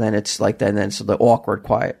talk, and then it's like then it's the awkward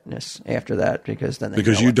quietness after that because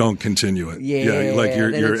you don't continue it. Yeah, like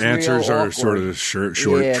your answers are awkward. sort of short,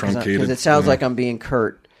 truncated. Because it sounds like I'm being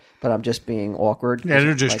curt, but I'm just being awkward. Yeah,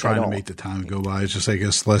 they're just trying to make the time go by. It's just, I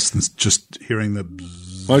guess, less than just hearing the.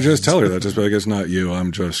 Well, just tell her that. Just be like, it's not you.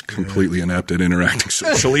 I'm just completely inept at interacting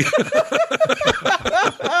socially.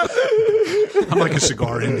 I'm like a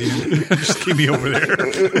cigar Indian. Just keep me over there.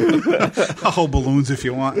 I'll hold balloons if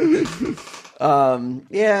you want.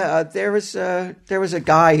 There was a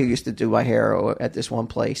guy who used to do my hair at this one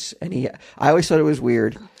place, and I always thought it was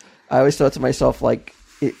weird. I always thought to myself,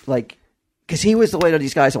 because he was the one of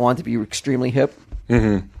these guys that wanted to be extremely hip,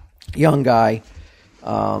 young guy.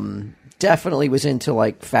 Definitely was into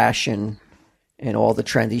like fashion and all the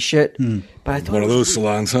trendy shit. But I thought one of those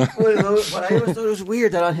salons, huh? But I always thought it was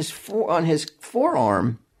weird that on his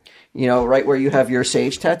forearm, right where you have your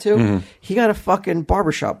sage tattoo, he got a fucking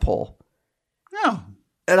barbershop pole. No.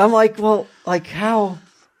 And I'm like, well, like how?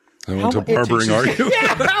 I went to barbering, are you?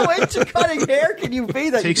 Yeah, how into cutting hair can you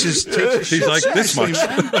be? That takes his he's like this much.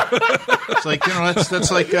 It's like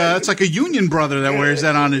that's like a union brother that wears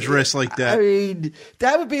that on his wrist like that. I mean,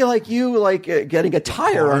 that would be like you getting a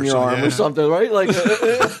tire on your arm or something, right? Like,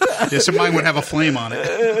 so mine would have a flame on it,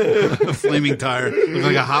 a flaming tire, look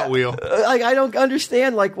like a Hot Wheel. Like I don't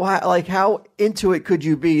understand, how into it could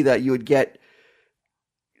you be that you would get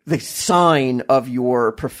the sign of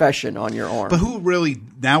your profession on your arm? But who really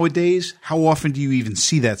nowadays? How often do you even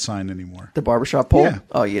see that sign anymore? The barbershop pole? Yeah.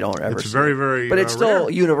 Oh, you don't ever. It's see very, it. very. But it's still rare.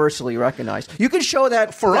 universally recognized. You can show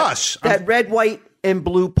that for us that red, white, and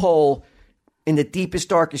blue pole in the deepest,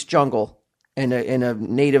 darkest jungle, and a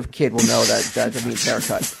native kid will know that means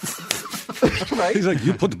haircut. Right? He's like,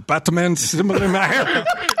 you put the Batman symbol in my hair.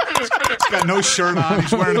 He's got no shirt on.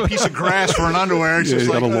 He's wearing a piece of grass for an underwear. He's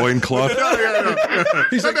got a loincloth.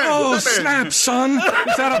 He's like, oh, snap, son.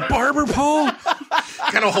 Is that a barber pole?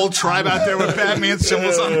 Got a whole tribe out there with Batman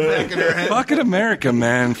symbols on the back of their head. Fucking America,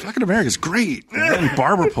 man. Fucking America's great. And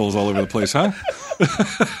barber poles all over the place, huh?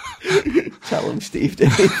 Tell him, Steve.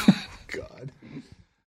 Dave.